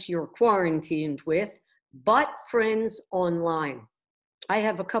friends you're quarantined with, but friends online. I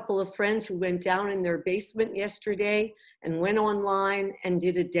have a couple of friends who went down in their basement yesterday and went online and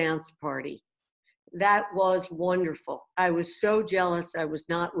did a dance party. That was wonderful. I was so jealous I was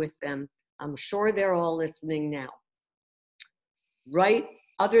not with them. I'm sure they're all listening now. Right,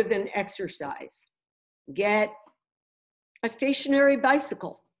 other than exercise, get a stationary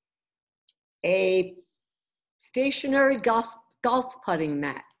bicycle, a stationary golf putting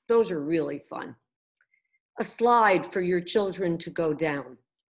mat. Those are really fun. A slide for your children to go down.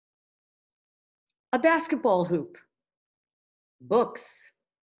 A basketball hoop. Books.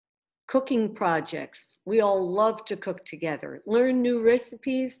 Cooking projects. We all love to cook together. Learn new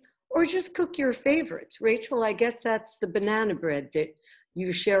recipes or just cook your favorites. Rachel, I guess that's the banana bread that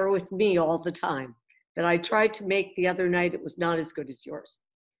you share with me all the time that I tried to make the other night. It was not as good as yours.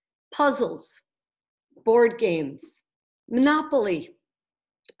 Puzzles, board games, Monopoly,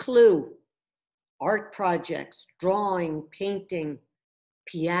 Clue, art projects, drawing, painting,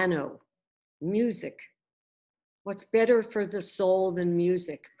 piano, music. What's better for the soul than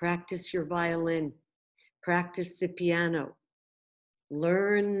music? Practice your violin, practice the piano,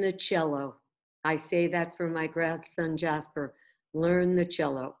 learn the cello. I say that for my grandson Jasper, learn the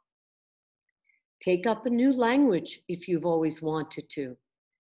cello. Take up a new language if you've always wanted to.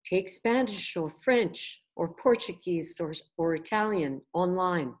 Take Spanish or French or Portuguese or Italian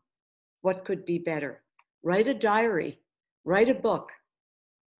online. What could be better? Write a diary, write a book.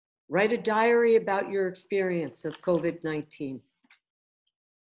 Write a diary about your experience of COVID-19.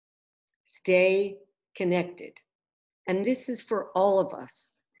 Stay connected. And this is for all of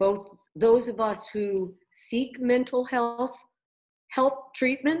us, both those of us who seek mental health help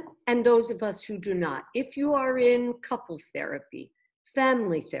treatment and those of us who do not. If you are in couples therapy,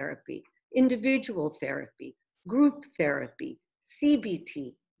 family therapy, individual therapy, group therapy,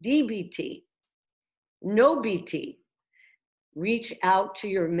 CBT, DBT, no BT, reach out to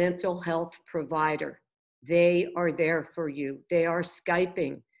your mental health provider. They are there for you. They are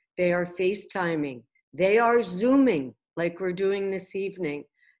Skyping, they are FaceTiming, they are Zooming like we're doing this evening.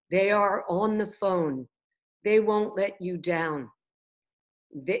 They are on the phone. They won't let you down.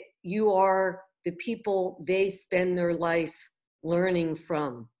 You are the people they spend their life learning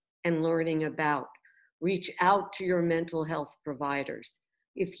from and learning about. Reach out to your mental health providers.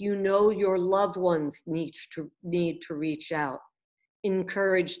 If you know your loved ones need to reach out,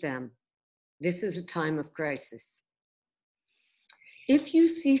 encourage them. This is a time of crisis. If you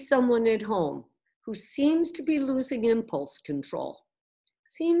see someone at home who seems to be losing impulse control,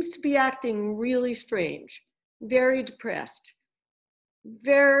 seems to be acting really strange, very depressed,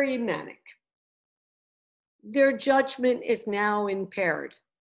 very manic, their judgment is now impaired.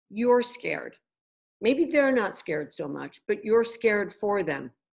 You're scared. Maybe they're not scared so much, but you're scared for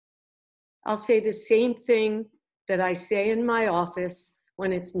them. I'll say the same thing that I say in my office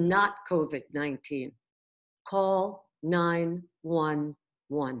when it's not COVID-19. Call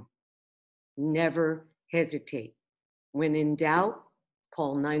 911. Never hesitate. When in doubt,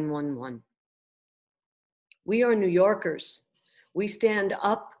 call 911. We are New Yorkers. We stand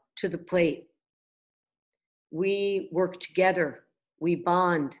up to the plate. We work together. We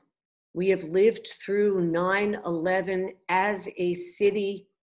bond. We have lived through 9/11 as a city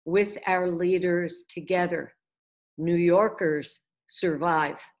with our leaders together. New Yorkers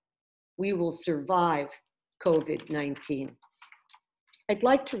survive. We will survive COVID-19. I'd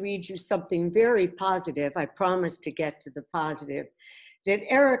like to read you something very positive. I promise to get to the positive. That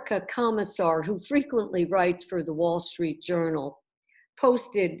Erica Commissar, who frequently writes for the Wall Street Journal,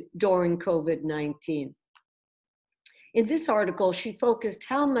 posted during COVID-19. In this article, she focused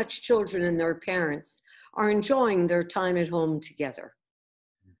how much children and their parents are enjoying their time at home together.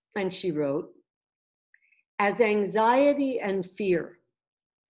 And she wrote, as anxiety and fear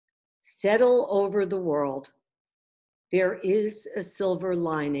settle over the world, there is a silver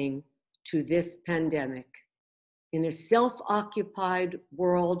lining to this pandemic. In a self-occupied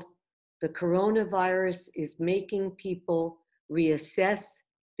world, the coronavirus is making people reassess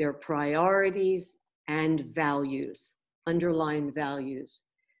their priorities and values, underlying values.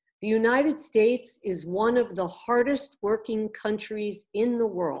 The United States is one of the hardest working countries in the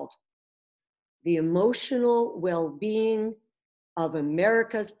world. The emotional well-being of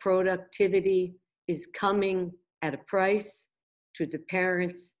America's productivity is coming at a price to the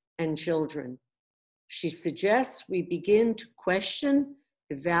parents and children. She suggests we begin to question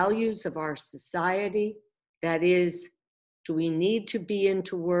the values of our society. That is, do we need to be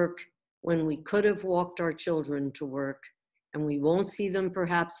into work when we could have walked our children to work and we won't see them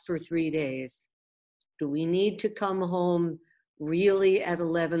perhaps for 3 days? Do we need to come home really at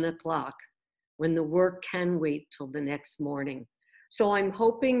 11 o'clock when the work can wait till the next morning? So I'm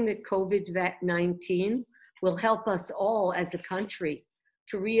hoping that COVID-19 will help us all as a country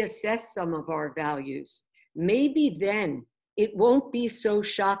to reassess some of our values. Maybe then it won't be so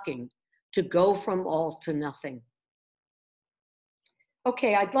shocking to go from all to nothing.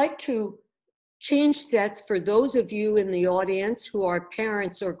 Okay, I'd like to change sets for those of you in the audience who are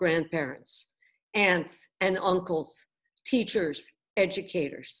parents or grandparents, aunts and uncles, teachers,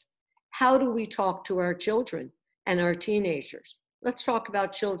 educators. How do we talk to our children and our teenagers? Let's talk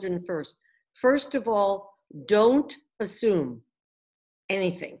about children first. First of all, don't assume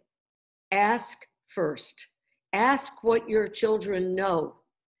anything. Ask first. Ask what your children know.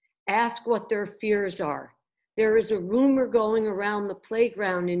 Ask what their fears are. There is a rumor going around the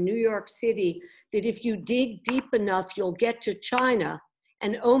playground in New York City that if you dig deep enough, you'll get to China,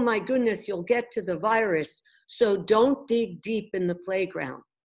 and oh my goodness, you'll get to the virus. So don't dig deep in the playground.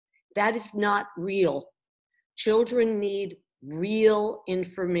 That is not real. Children need real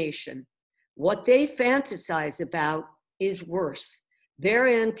information. What they fantasize about is worse. Their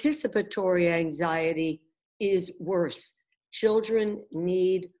anticipatory anxiety is worse. Children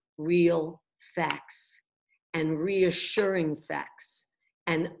need real facts and reassuring facts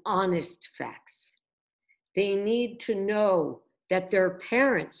and honest facts. They need to know that their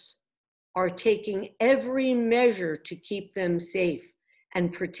parents are taking every measure to keep them safe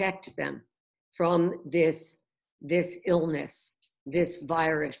and protect them from this illness, this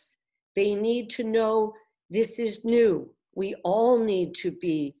virus. They need to know this is new. We all need to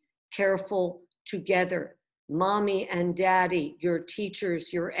be careful together. Mommy and daddy, your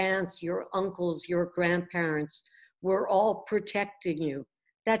teachers, your aunts, your uncles, your grandparents, we're all protecting you.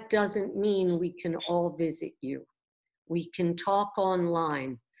 That doesn't mean we can all visit you. We can talk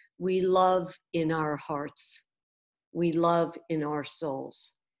online. We love in our hearts. We love in our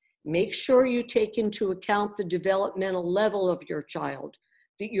souls. Make sure you take into account the developmental level of your child,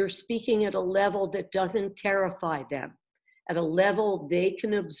 that you're speaking at a level that doesn't terrify them, at a level they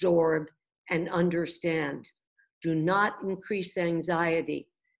can absorb and understand. Do not increase anxiety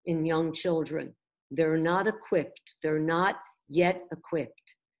in young children. They're not equipped, they're not yet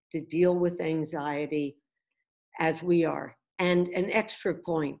equipped to deal with anxiety as we are. And an extra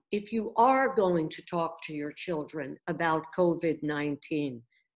point, if you are going to talk to your children about COVID-19,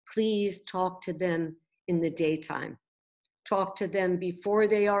 please talk to them in the daytime. Talk to them before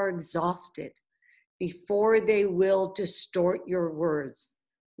they are exhausted, before they will distort your words.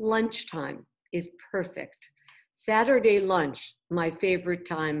 Lunchtime is perfect. Saturday lunch, my favorite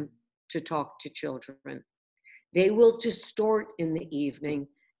time to talk to children. They will distort in the evening,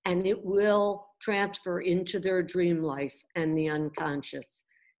 and it will transfer into their dream life and the unconscious.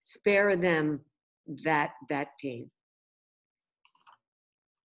 Spare them that pain.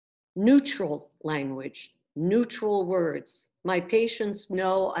 Neutral language, neutral words. My patients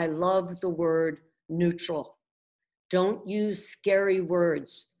know I love the word neutral. Don't use scary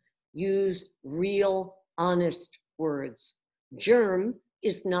words. Use real, honest words. Germ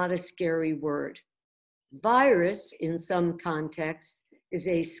is not a scary word. Virus, in some contexts, is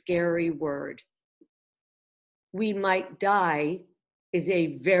a scary word. We might die is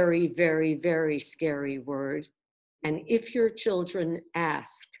a very, very, very scary word. And if your children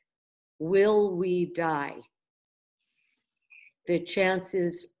ask, will we die? The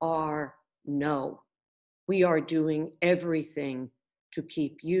chances are no. We are doing everything to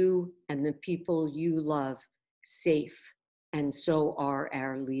keep you and the people you love safe, and so are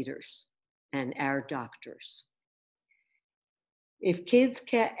our leaders and our doctors. If kids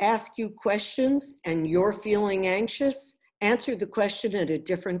ask you questions and you're feeling anxious, answer the question at a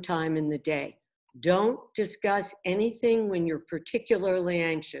different time in the day. Don't discuss anything when you're particularly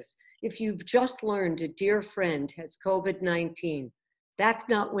anxious. If you've just learned a dear friend has COVID-19, that's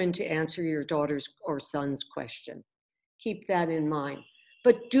not when to answer your daughter's or son's question. Keep that in mind.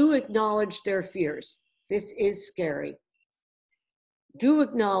 But do acknowledge their fears. This is scary. Do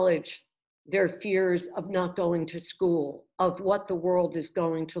acknowledge their fears of not going to school, of what the world is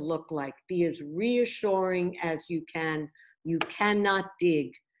going to look like. Be as reassuring as you can. You cannot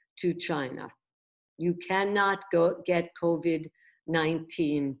dig to China. You cannot get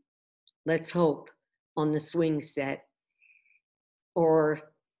COVID-19, let's hope, on the swing set or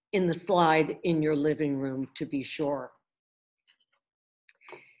in the slide in your living room, to be sure.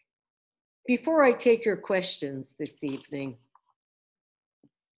 Before I take your questions this evening,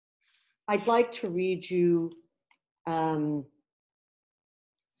 I'd like to read you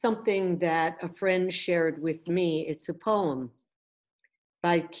something that a friend shared with me. It's a poem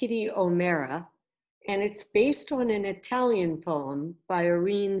by Kitty O'Meara, and it's based on an Italian poem by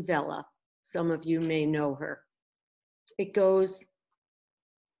Irene Vella. Some of you may know her. It goes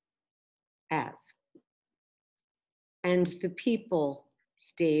as, and the people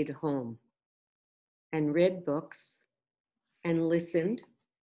stayed home and read books and listened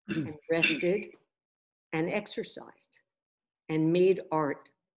and rested and exercised and made art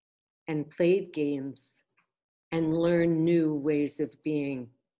and played games and learned new ways of being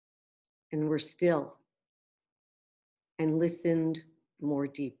and were still and listened more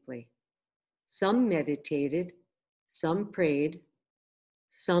deeply. Some meditated, some prayed,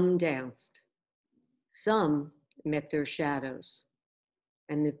 some danced, some met their shadows,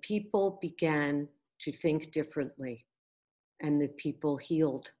 and the people began to think differently, and the people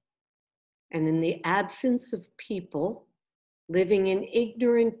healed. And in the absence of people living in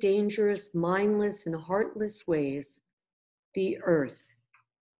ignorant, dangerous, mindless, and heartless ways, the earth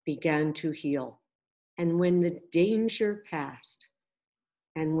began to heal. And when the danger passed,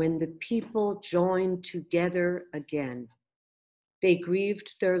 and when the people joined together again, they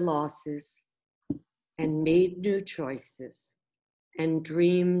grieved their losses and made new choices and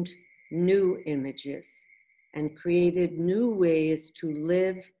dreamed new images and created new ways to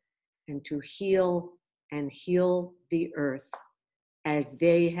live and to heal and heal the earth as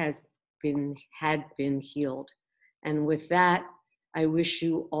they had been healed. And with that, I wish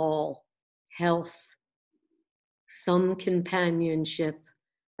you all health, some companionship,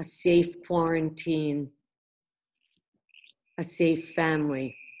 a safe quarantine, a safe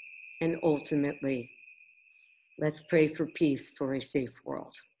family, and ultimately, let's pray for peace for a safe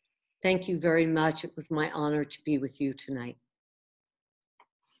world. Thank you very much. It was my honor to be with you tonight.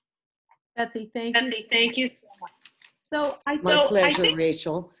 Betsy, thank you. Thank you. So My pleasure,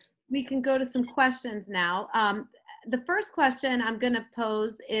 Rachel. we can go to some questions now. The first question I'm going to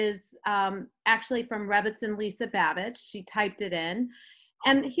pose is actually from Rebbitzin Lisa Babbage. She typed it in.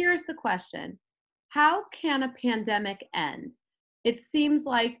 And here's the question. How can a pandemic end? It seems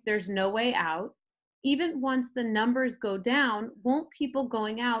like there's no way out. Even once the numbers go down, won't people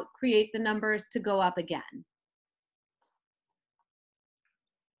going out create the numbers to go up again?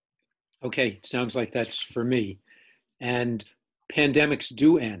 Okay, sounds like that's for me. And pandemics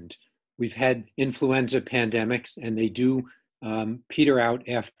do end. We've had influenza pandemics, and they do peter out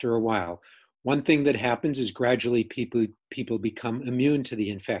after a while. One thing that happens is gradually people become immune to the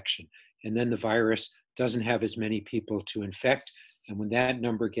infection, and then the virus doesn't have as many people to infect. And when that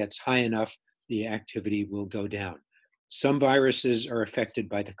number gets high enough, the activity will go down. Some viruses are affected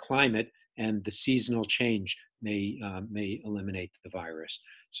by the climate, and the seasonal change may eliminate the virus.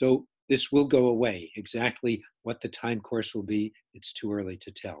 So this will go away. Exactly what the time course will be, it's too early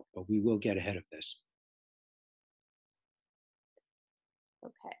to tell, but we will get ahead of this.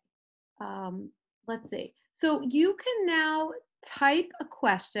 Okay, let's see. So you can now type a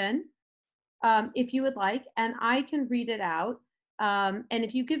question if you would like, and I can read it out. And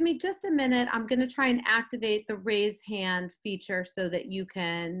if you give me just a minute, I'm going to try and activate the raise hand feature so that you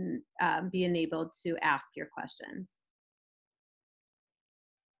can be enabled to ask your questions.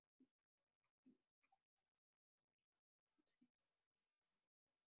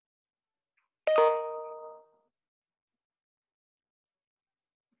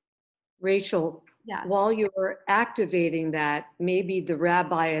 Rachel, Yes. while you're activating that, maybe the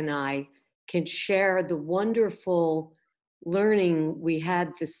rabbi and I can share the wonderful learning we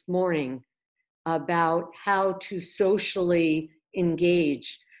had this morning about how to socially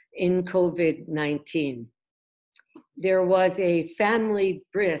engage in COVID-19. There was a family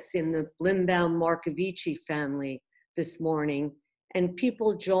bris in the Blimbaum Markovici family this morning, and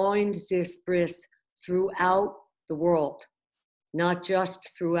people joined this bris throughout the world, not just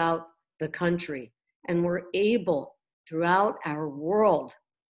throughout the country, and were able throughout our world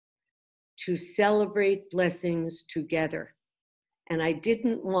to celebrate blessings together. And I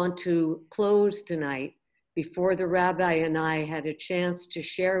didn't want to close tonight before the rabbi and I had a chance to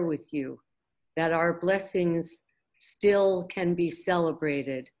share with you that our blessings still can be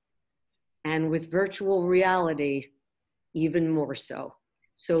celebrated, and with virtual reality, even more so.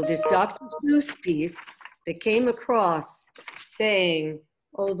 So this Dr. Seuss piece that came across saying,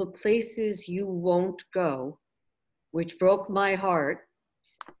 "Oh, the places you won't go," which broke my heart,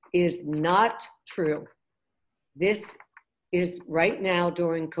 is not true. This is right now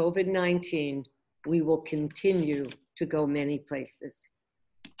during COVID-19, we will continue to go many places.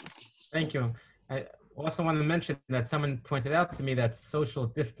 Thank you. I also want to mention that someone pointed out to me that social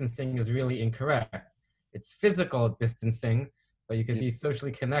distancing is really incorrect. It's physical distancing, but you can be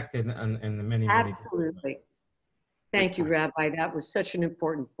socially connected in many, many. Absolutely. Thank you, Rabbi. That was such an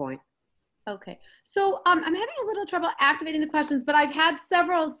important point. Okay, so I'm having a little trouble activating the questions, but I've had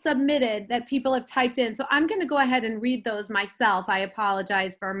several submitted that people have typed in. So I'm going to go ahead and read those myself. I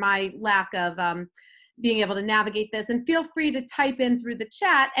apologize for my lack of being able to navigate this, and feel free to type in through the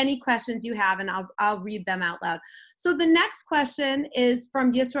chat any questions you have, and I'll read them out loud. So the next question is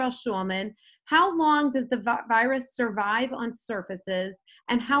from Yisrael Schulman. How long does the virus survive on surfaces,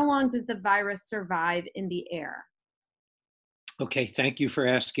 and how long does the virus survive in the air? Okay, thank you for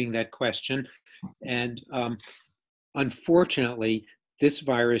asking that question. And unfortunately, this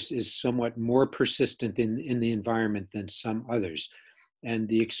virus is somewhat more persistent in the environment than some others. And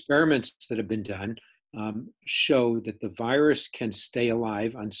the experiments that have been done show that the virus can stay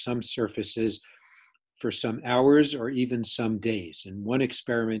alive on some surfaces for some hours or even some days. In one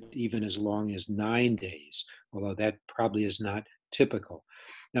experiment, even as long as 9 days, although that probably is not typical.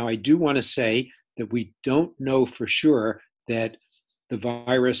 Now, I do want to say that we don't know for sure that the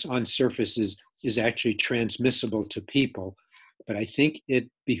virus on surfaces is actually transmissible to people, but I think it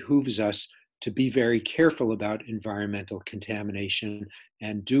behooves us to be very careful about environmental contamination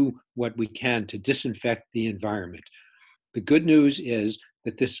and do what we can to disinfect the environment. The good news is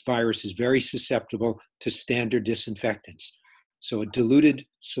that this virus is very susceptible to standard disinfectants. So a diluted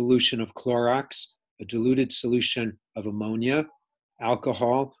solution of Clorox, a diluted solution of ammonia,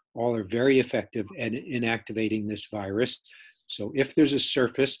 alcohol, all are very effective at inactivating this virus. So if there's a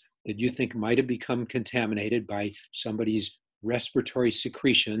surface that you think might have become contaminated by somebody's respiratory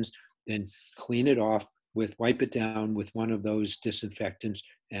secretions, then clean it off wipe it down with one of those disinfectants,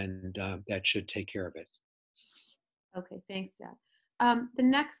 and that should take care of it. Okay, thanks, Dad. The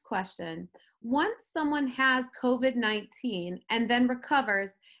next question. Once someone has COVID-19 and then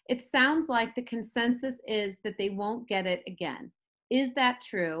recovers, it sounds like the consensus is that they won't get it again. Is that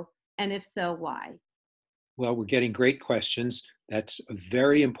true? And if so, why? Well, we're getting great questions. That's a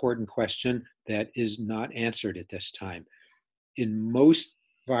very important question that is not answered at this time. In most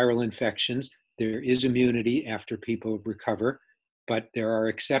viral infections, there is immunity after people recover, but there are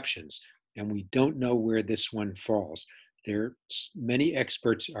exceptions, and we don't know where this one falls. Many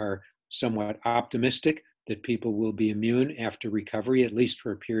experts are somewhat optimistic that people will be immune after recovery, at least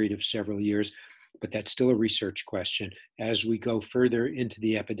for a period of several years, but that's still a research question. As we go further into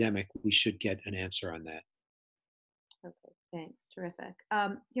the epidemic, we should get an answer on that. Okay, thanks. Terrific.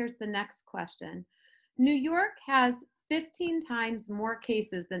 Here's the next question. New York has 15 times more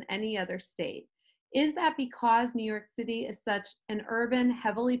cases than any other state. Is that because New York City is such an urban,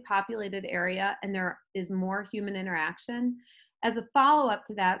 heavily populated area and there is more human interaction? As a follow-up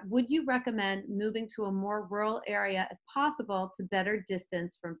to that, would you recommend moving to a more rural area if possible to better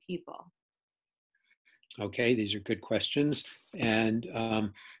distance from people? Okay, these are good questions. And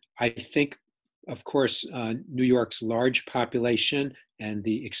I think, of course, New York's large population and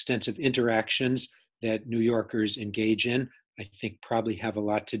the extensive interactions that New Yorkers engage in, I think probably have a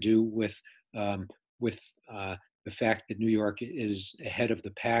lot to do with the fact that New York is ahead of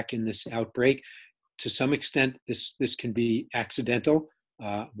the pack in this outbreak. To some extent, this can be accidental.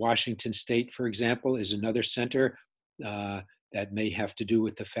 Washington State, for example, is another center that may have to do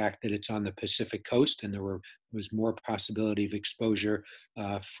with the fact that it's on the Pacific coast and there was more possibility of exposure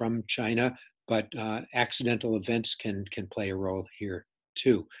from China, but accidental events can play a role here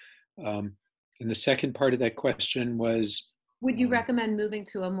too. And the second part of that question was? Would you recommend moving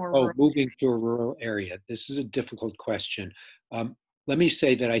to a more rural? Moving to a rural area. This is a difficult question. Let me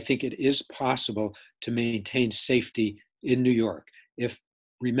say that I think it is possible to maintain safety in New York.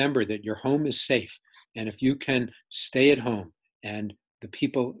 Remember that your home is safe, and if you can stay at home and the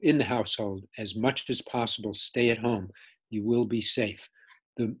people in the household, as much as possible, stay at home, you will be safe.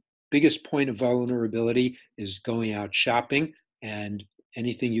 The biggest point of vulnerability is going out shopping, and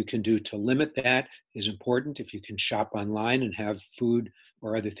anything you can do to limit that is important. If you can shop online and have food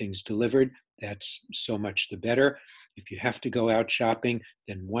or other things delivered, that's so much the better. If you have to go out shopping,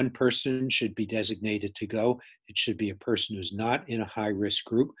 then one person should be designated to go. It should be a person who's not in a high-risk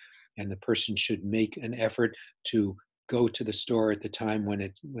group, and the person should make an effort to go to the store at the time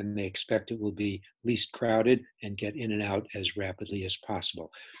when they expect it will be least crowded and get in and out as rapidly as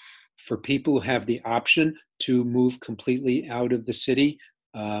possible. For people who have the option to move completely out of the city,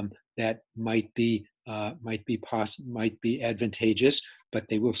 that might be advantageous, but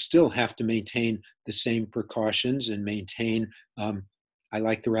they will still have to maintain the same precautions and maintain, I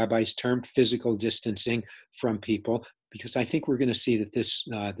like the rabbi's term, physical distancing from people, because I think we're going to see that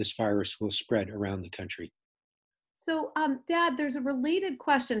this virus will spread around the country. So, Dad, there's a related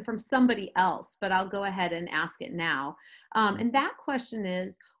question from somebody else, but I'll go ahead and ask it now. And that question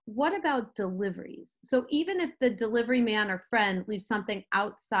is, what about deliveries? So even if the delivery man or friend leaves something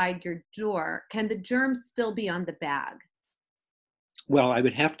outside your door, can the germs still be on the bag? Well, I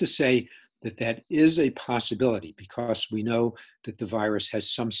would have to say that is a possibility because we know that the virus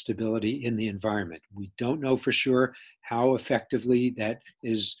has some stability in the environment. We don't know for sure how effectively that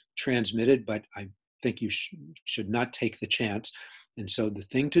is transmitted, but I think you should not take the chance. And so the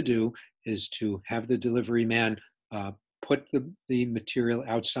thing to do is to have the delivery man put the material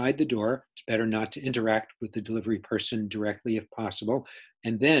outside the door. It's better not to interact with the delivery person directly if possible.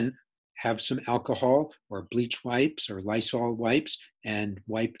 And then have some alcohol or bleach wipes or Lysol wipes and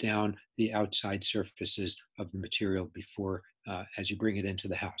wipe down the outside surfaces of the material before, as you bring it into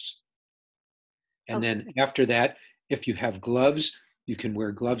the house. And then after that, if you have gloves, you can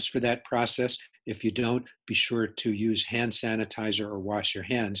wear gloves for that process. If you don't, be sure to use hand sanitizer or wash your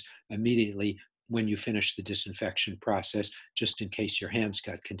hands immediately when you finish the disinfection process, just in case your hands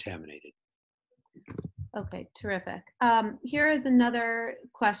got contaminated. Okay, terrific. Here is another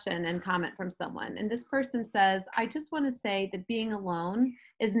question and comment from someone. And this person says, I just want to say that being alone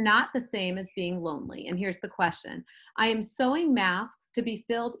is not the same as being lonely. And here's the question. I am sewing masks to be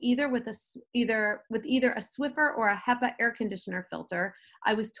filled either with a Swiffer or a HEPA air conditioner filter.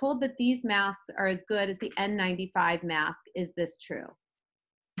 I was told that these masks are as good as the N95 mask. Is this true?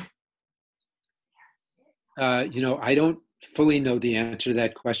 I don't fully know the answer to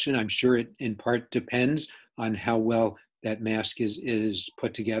that question. I'm sure it in part depends on how well that mask is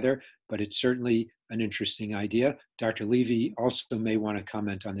put together, but it certainly an interesting idea. Dr. Levy also may want to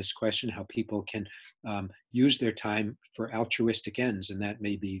comment on this question, how people can use their time for altruistic ends, and that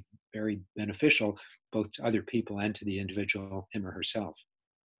may be very beneficial both to other people and to the individual, him or herself.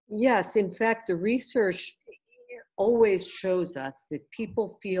 Yes, in fact, the research always shows us that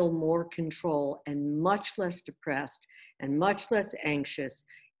people feel more control and much less depressed and much less anxious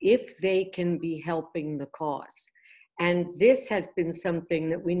if they can be helping the cause. And this has been something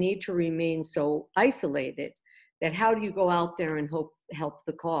that we need to remain so isolated that how do you go out there and help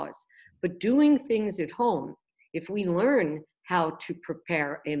the cause? But doing things at home, if we learn how to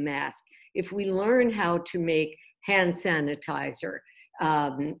prepare a mask, if we learn how to make hand sanitizer,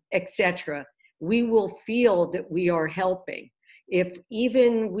 etc., we will feel that we are helping. If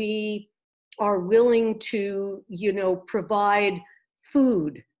even we are willing to, provide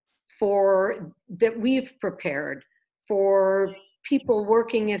food that we've prepared for people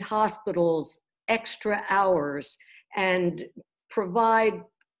working at hospitals extra hours and provide,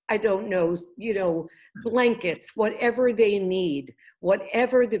 I don't know, blankets, whatever they need,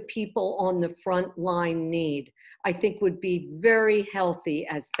 whatever the people on the front line need, I think would be very healthy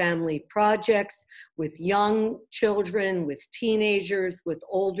as family projects with young children, with teenagers, with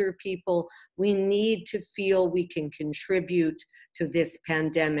older people. We need to feel we can contribute to this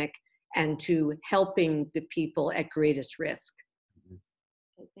pandemic and to helping the people at greatest risk.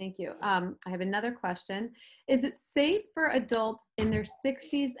 Thank you. I have another question. Is it safe for adults in their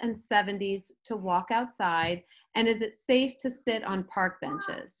 60s and 70s to walk outside? And is it safe to sit on park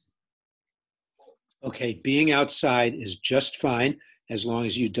benches? Okay, being outside is just fine as long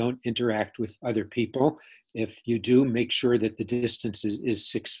as you don't interact with other people. If you do, make sure that the distance is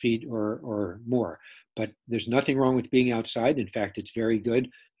 6 feet or more. But there's nothing wrong with being outside. In fact, it's very good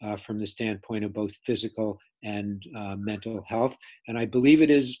from the standpoint of both physical and mental health. And I believe it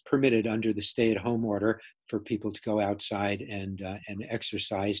is permitted under the stay-at-home order for people to go outside and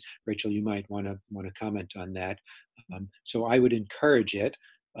exercise. Rachel, you might want to comment on that. So I would encourage it.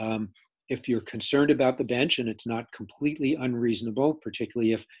 If you're concerned about the bench and it's not completely unreasonable,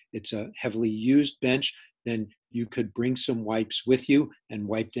 particularly if it's a heavily used bench, then you could bring some wipes with you and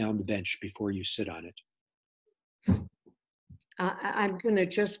wipe down the bench before you sit on it. I'm going to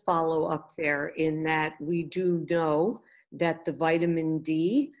just follow up there in that we do know that the vitamin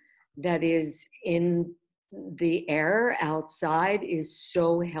D that is in the air outside is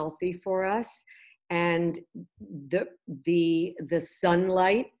so healthy for us, and the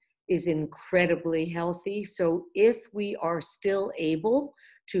sunlight is incredibly healthy. So if we are still able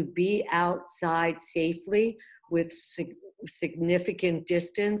to be outside safely with significant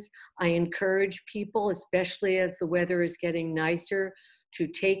distance, I encourage people, especially as the weather is getting nicer, to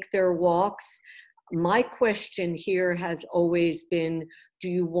take their walks. My question here has always been, do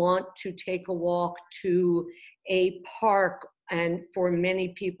you want to take a walk to a park? And for many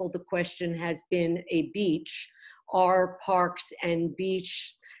people, the question has been a beach. Are parks and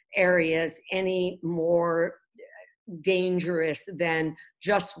beach areas any more dangerous than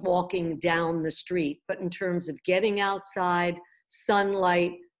just walking down the street? But in terms of getting outside,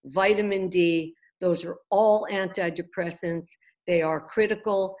 sunlight, vitamin D, those are all antidepressants. They are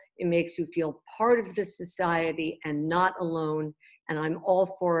critical. It makes you feel part of the society and not alone. And I'm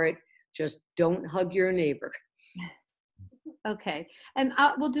all for it. Just don't hug your neighbor. Okay, and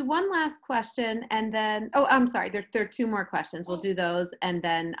we'll do one last question, and then, oh, I'm sorry, there are two more questions. We'll do those, and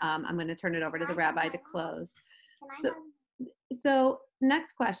then I'm going to turn it over to the rabbi to close. So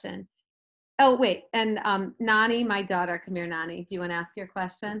next question. Oh, wait, and Nani, my daughter, come here, Nani. Do you want to ask your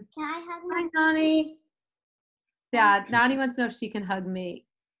question? Can I hug Hi, my Nani. Yeah, Nani wants to know if she can hug me.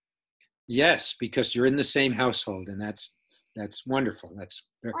 Yes, because you're in the same household, and that's wonderful. That's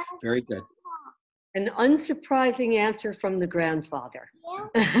very good. An unsurprising answer from the grandfather.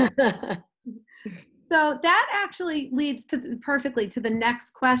 Yeah. So that actually leads perfectly to the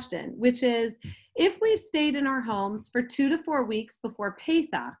next question, which is, if we've stayed in our homes for 2 to 4 weeks before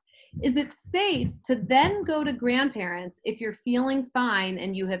Pesach, is it safe to then go to grandparents if you're feeling fine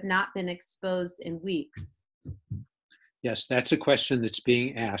and you have not been exposed in weeks? Yes, that's a question that's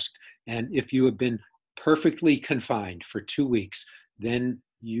being asked. And if you have been perfectly confined for 2 weeks, then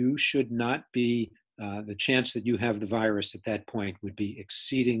you should not be, the chance that you have the virus at that point would be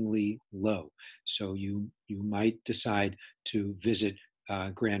exceedingly low. So you might decide to visit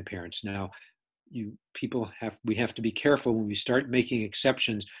grandparents. Now, we have to be careful when we start making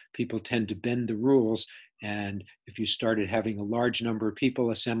exceptions. People tend to bend the rules. And if you started having a large number of people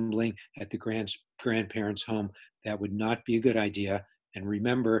assembling at the grandparents' home, that would not be a good idea. And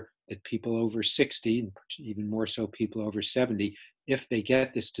remember that people over 60, and even more so people over 70, if they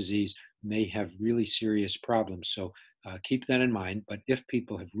get this disease, may have really serious problems. So keep that in mind. But if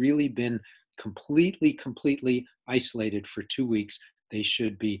people have really been completely isolated for 2 weeks, they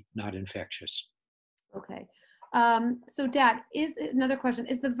should be not infectious. Okay. So Dad, another question,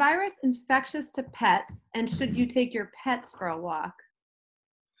 is the virus infectious to pets, and should you take your pets for a walk?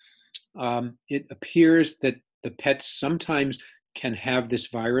 It appears that the pets sometimes can have this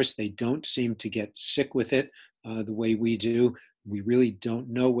virus. They don't seem to get sick with it the way we do. We really don't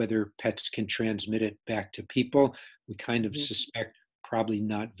know whether pets can transmit it back to people. We kind of suspect probably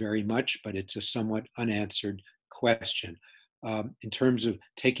not very much, but it's a somewhat unanswered question. In terms of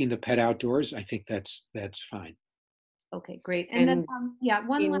taking the pet outdoors, I think that's fine. Okay, great. And then, yeah,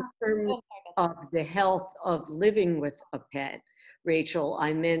 one In last. terms of the health of living with a pet, Rachel,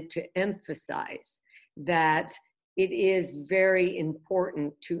 I meant to emphasize that it is very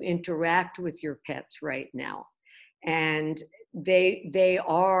important to interact with your pets right now. And they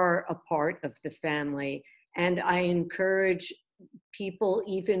are a part of the family. And I encourage people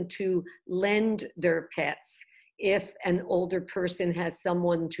even to lend their pets if an older person has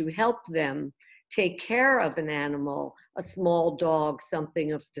someone to help them take care of an animal, a small dog,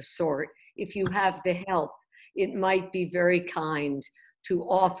 something of the sort. If you have the help, it might be very kind to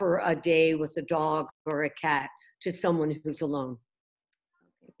offer a day with a dog or a cat to someone who's alone.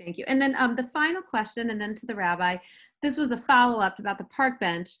 Thank you. And then the final question, and then to the rabbi, this was a follow-up about the park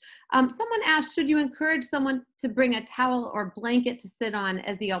bench. Someone asked, should you encourage someone to bring a towel or blanket to sit on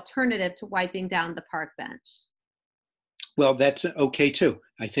as the alternative to wiping down the park bench? Well, that's okay too.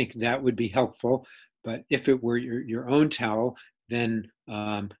 I think that would be helpful. But if it were your own towel, then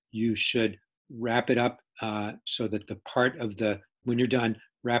you should wrap it up so that the part of when you're done,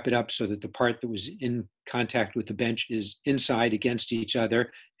 wrap it up so that the part that was in contact with the bench is inside against each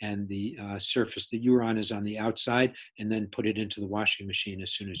other, and the surface that you were on is on the outside, and then put it into the washing machine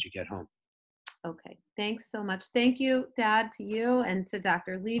as soon as you get home. Okay, thanks so much. Thank you, Dad, to you and to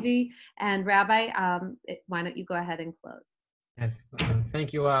Dr. Levy. And Rabbi, why don't you go ahead and close? Yes,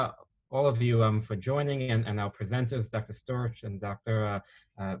 thank you all of you for joining, and our presenters, Dr. Storch and Dr.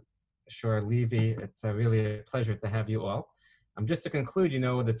 Shor-Levi. It's really a pleasure to have you all. Just to conclude,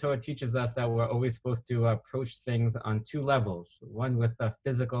 the Torah teaches us that we're always supposed to approach things on two levels. One with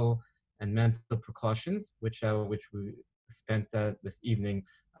physical and mental precautions, which we spent this evening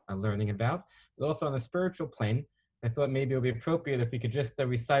learning about, but also on the spiritual plane. I thought maybe it would be appropriate if we could just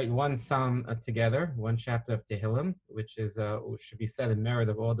recite one psalm together, one chapter of Tehillim, which should be said in merit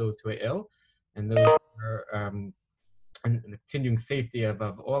of all those who are ill and those who are in the continuing safety of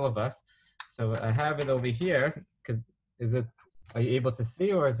all of us. So I have it over here. Are you able to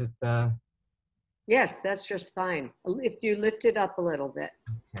see, or is it? Yes, that's just fine. If you lift it up a little bit.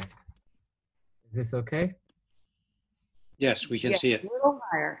 Okay. Is this okay? Yes, we can see it. A little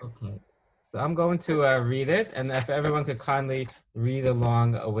higher. Okay. So I'm going to read it, and if everyone could kindly read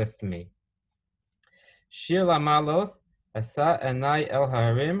along with me. Shir Lamalos, Asa Enai El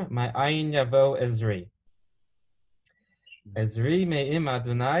Harim, Ma'ayin Yavo Ezri. Ezri Me'im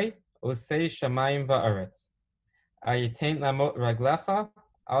Adonai, Osei Shamayim Va'aretz. Ayitain Lamot Raglecha,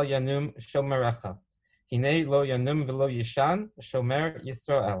 Al Yanum Shomerecha. Hine Lo Yanum Velo Yishan, Shomer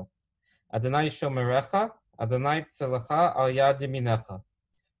Yisrael. Adonai Shomerecha, Adonai Tzelecha Al Yad Yaminecha.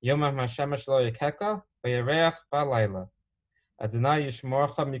 Yom HaShemesh Lo Yakeka, Vayereach Ba'layla. Adonai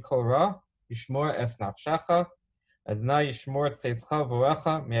Yishmorcha Mikol Ra, Yishmor Es Nafshecha. Adonai Yishmor Tzeischa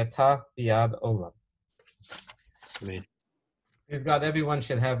Vorecha, Me'ata B'yad Olam. Amen. Please God, everyone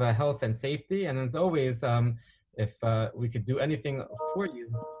should have health and safety. And as always, if we could do anything for you,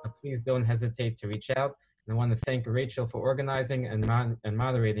 please don't hesitate to reach out. And I want to thank Rachel for organizing and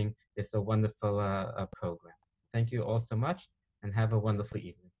moderating this wonderful program. Thank you all so much, and have a wonderful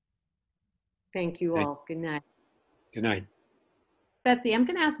evening. Thank you all. Good night. Good night. Betsy, I'm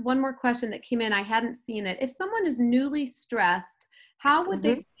going to ask one more question that came in. I hadn't seen it. If someone is newly stressed, how would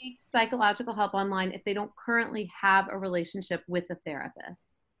they seek psychological help online if they don't currently have a relationship with a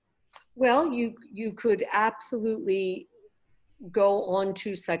therapist? Well, you could absolutely go on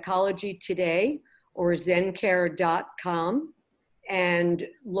to Psychology Today or zencare.com and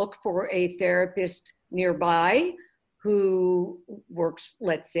look for a therapist nearby who works,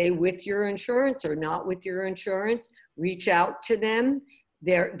 let's say, with your insurance or not with your insurance. Reach out to them.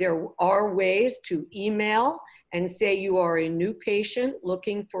 There are ways to email and say you are a new patient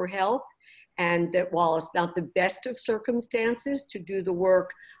looking for help, and that while it's not the best of circumstances to do the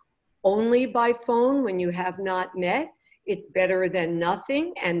work only by phone when you have not met, it's better than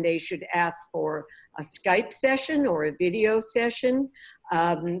nothing, and they should ask for a Skype session or a video session.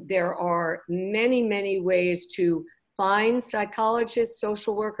 There are many, many ways to find psychologists,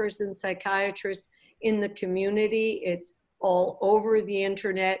 social workers, and psychiatrists in the community. It's all over the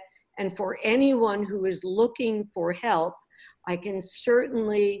internet. And for anyone who is looking for help, I can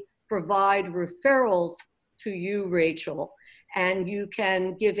certainly provide referrals to you, Rachel, and you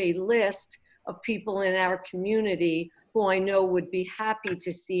can give a list of people in our community who I know would be happy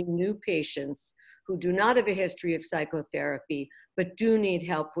to see new patients who do not have a history of psychotherapy, but do need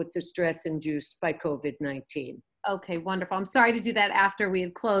help with the stress induced by COVID-19. Okay, wonderful. I'm sorry to do that after we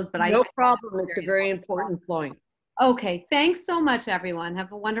had closed, but No problem. It's a very important point. Okay, thanks so much, everyone.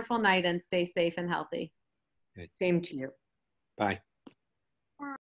 Have a wonderful night and stay safe and healthy. Same to you. Bye.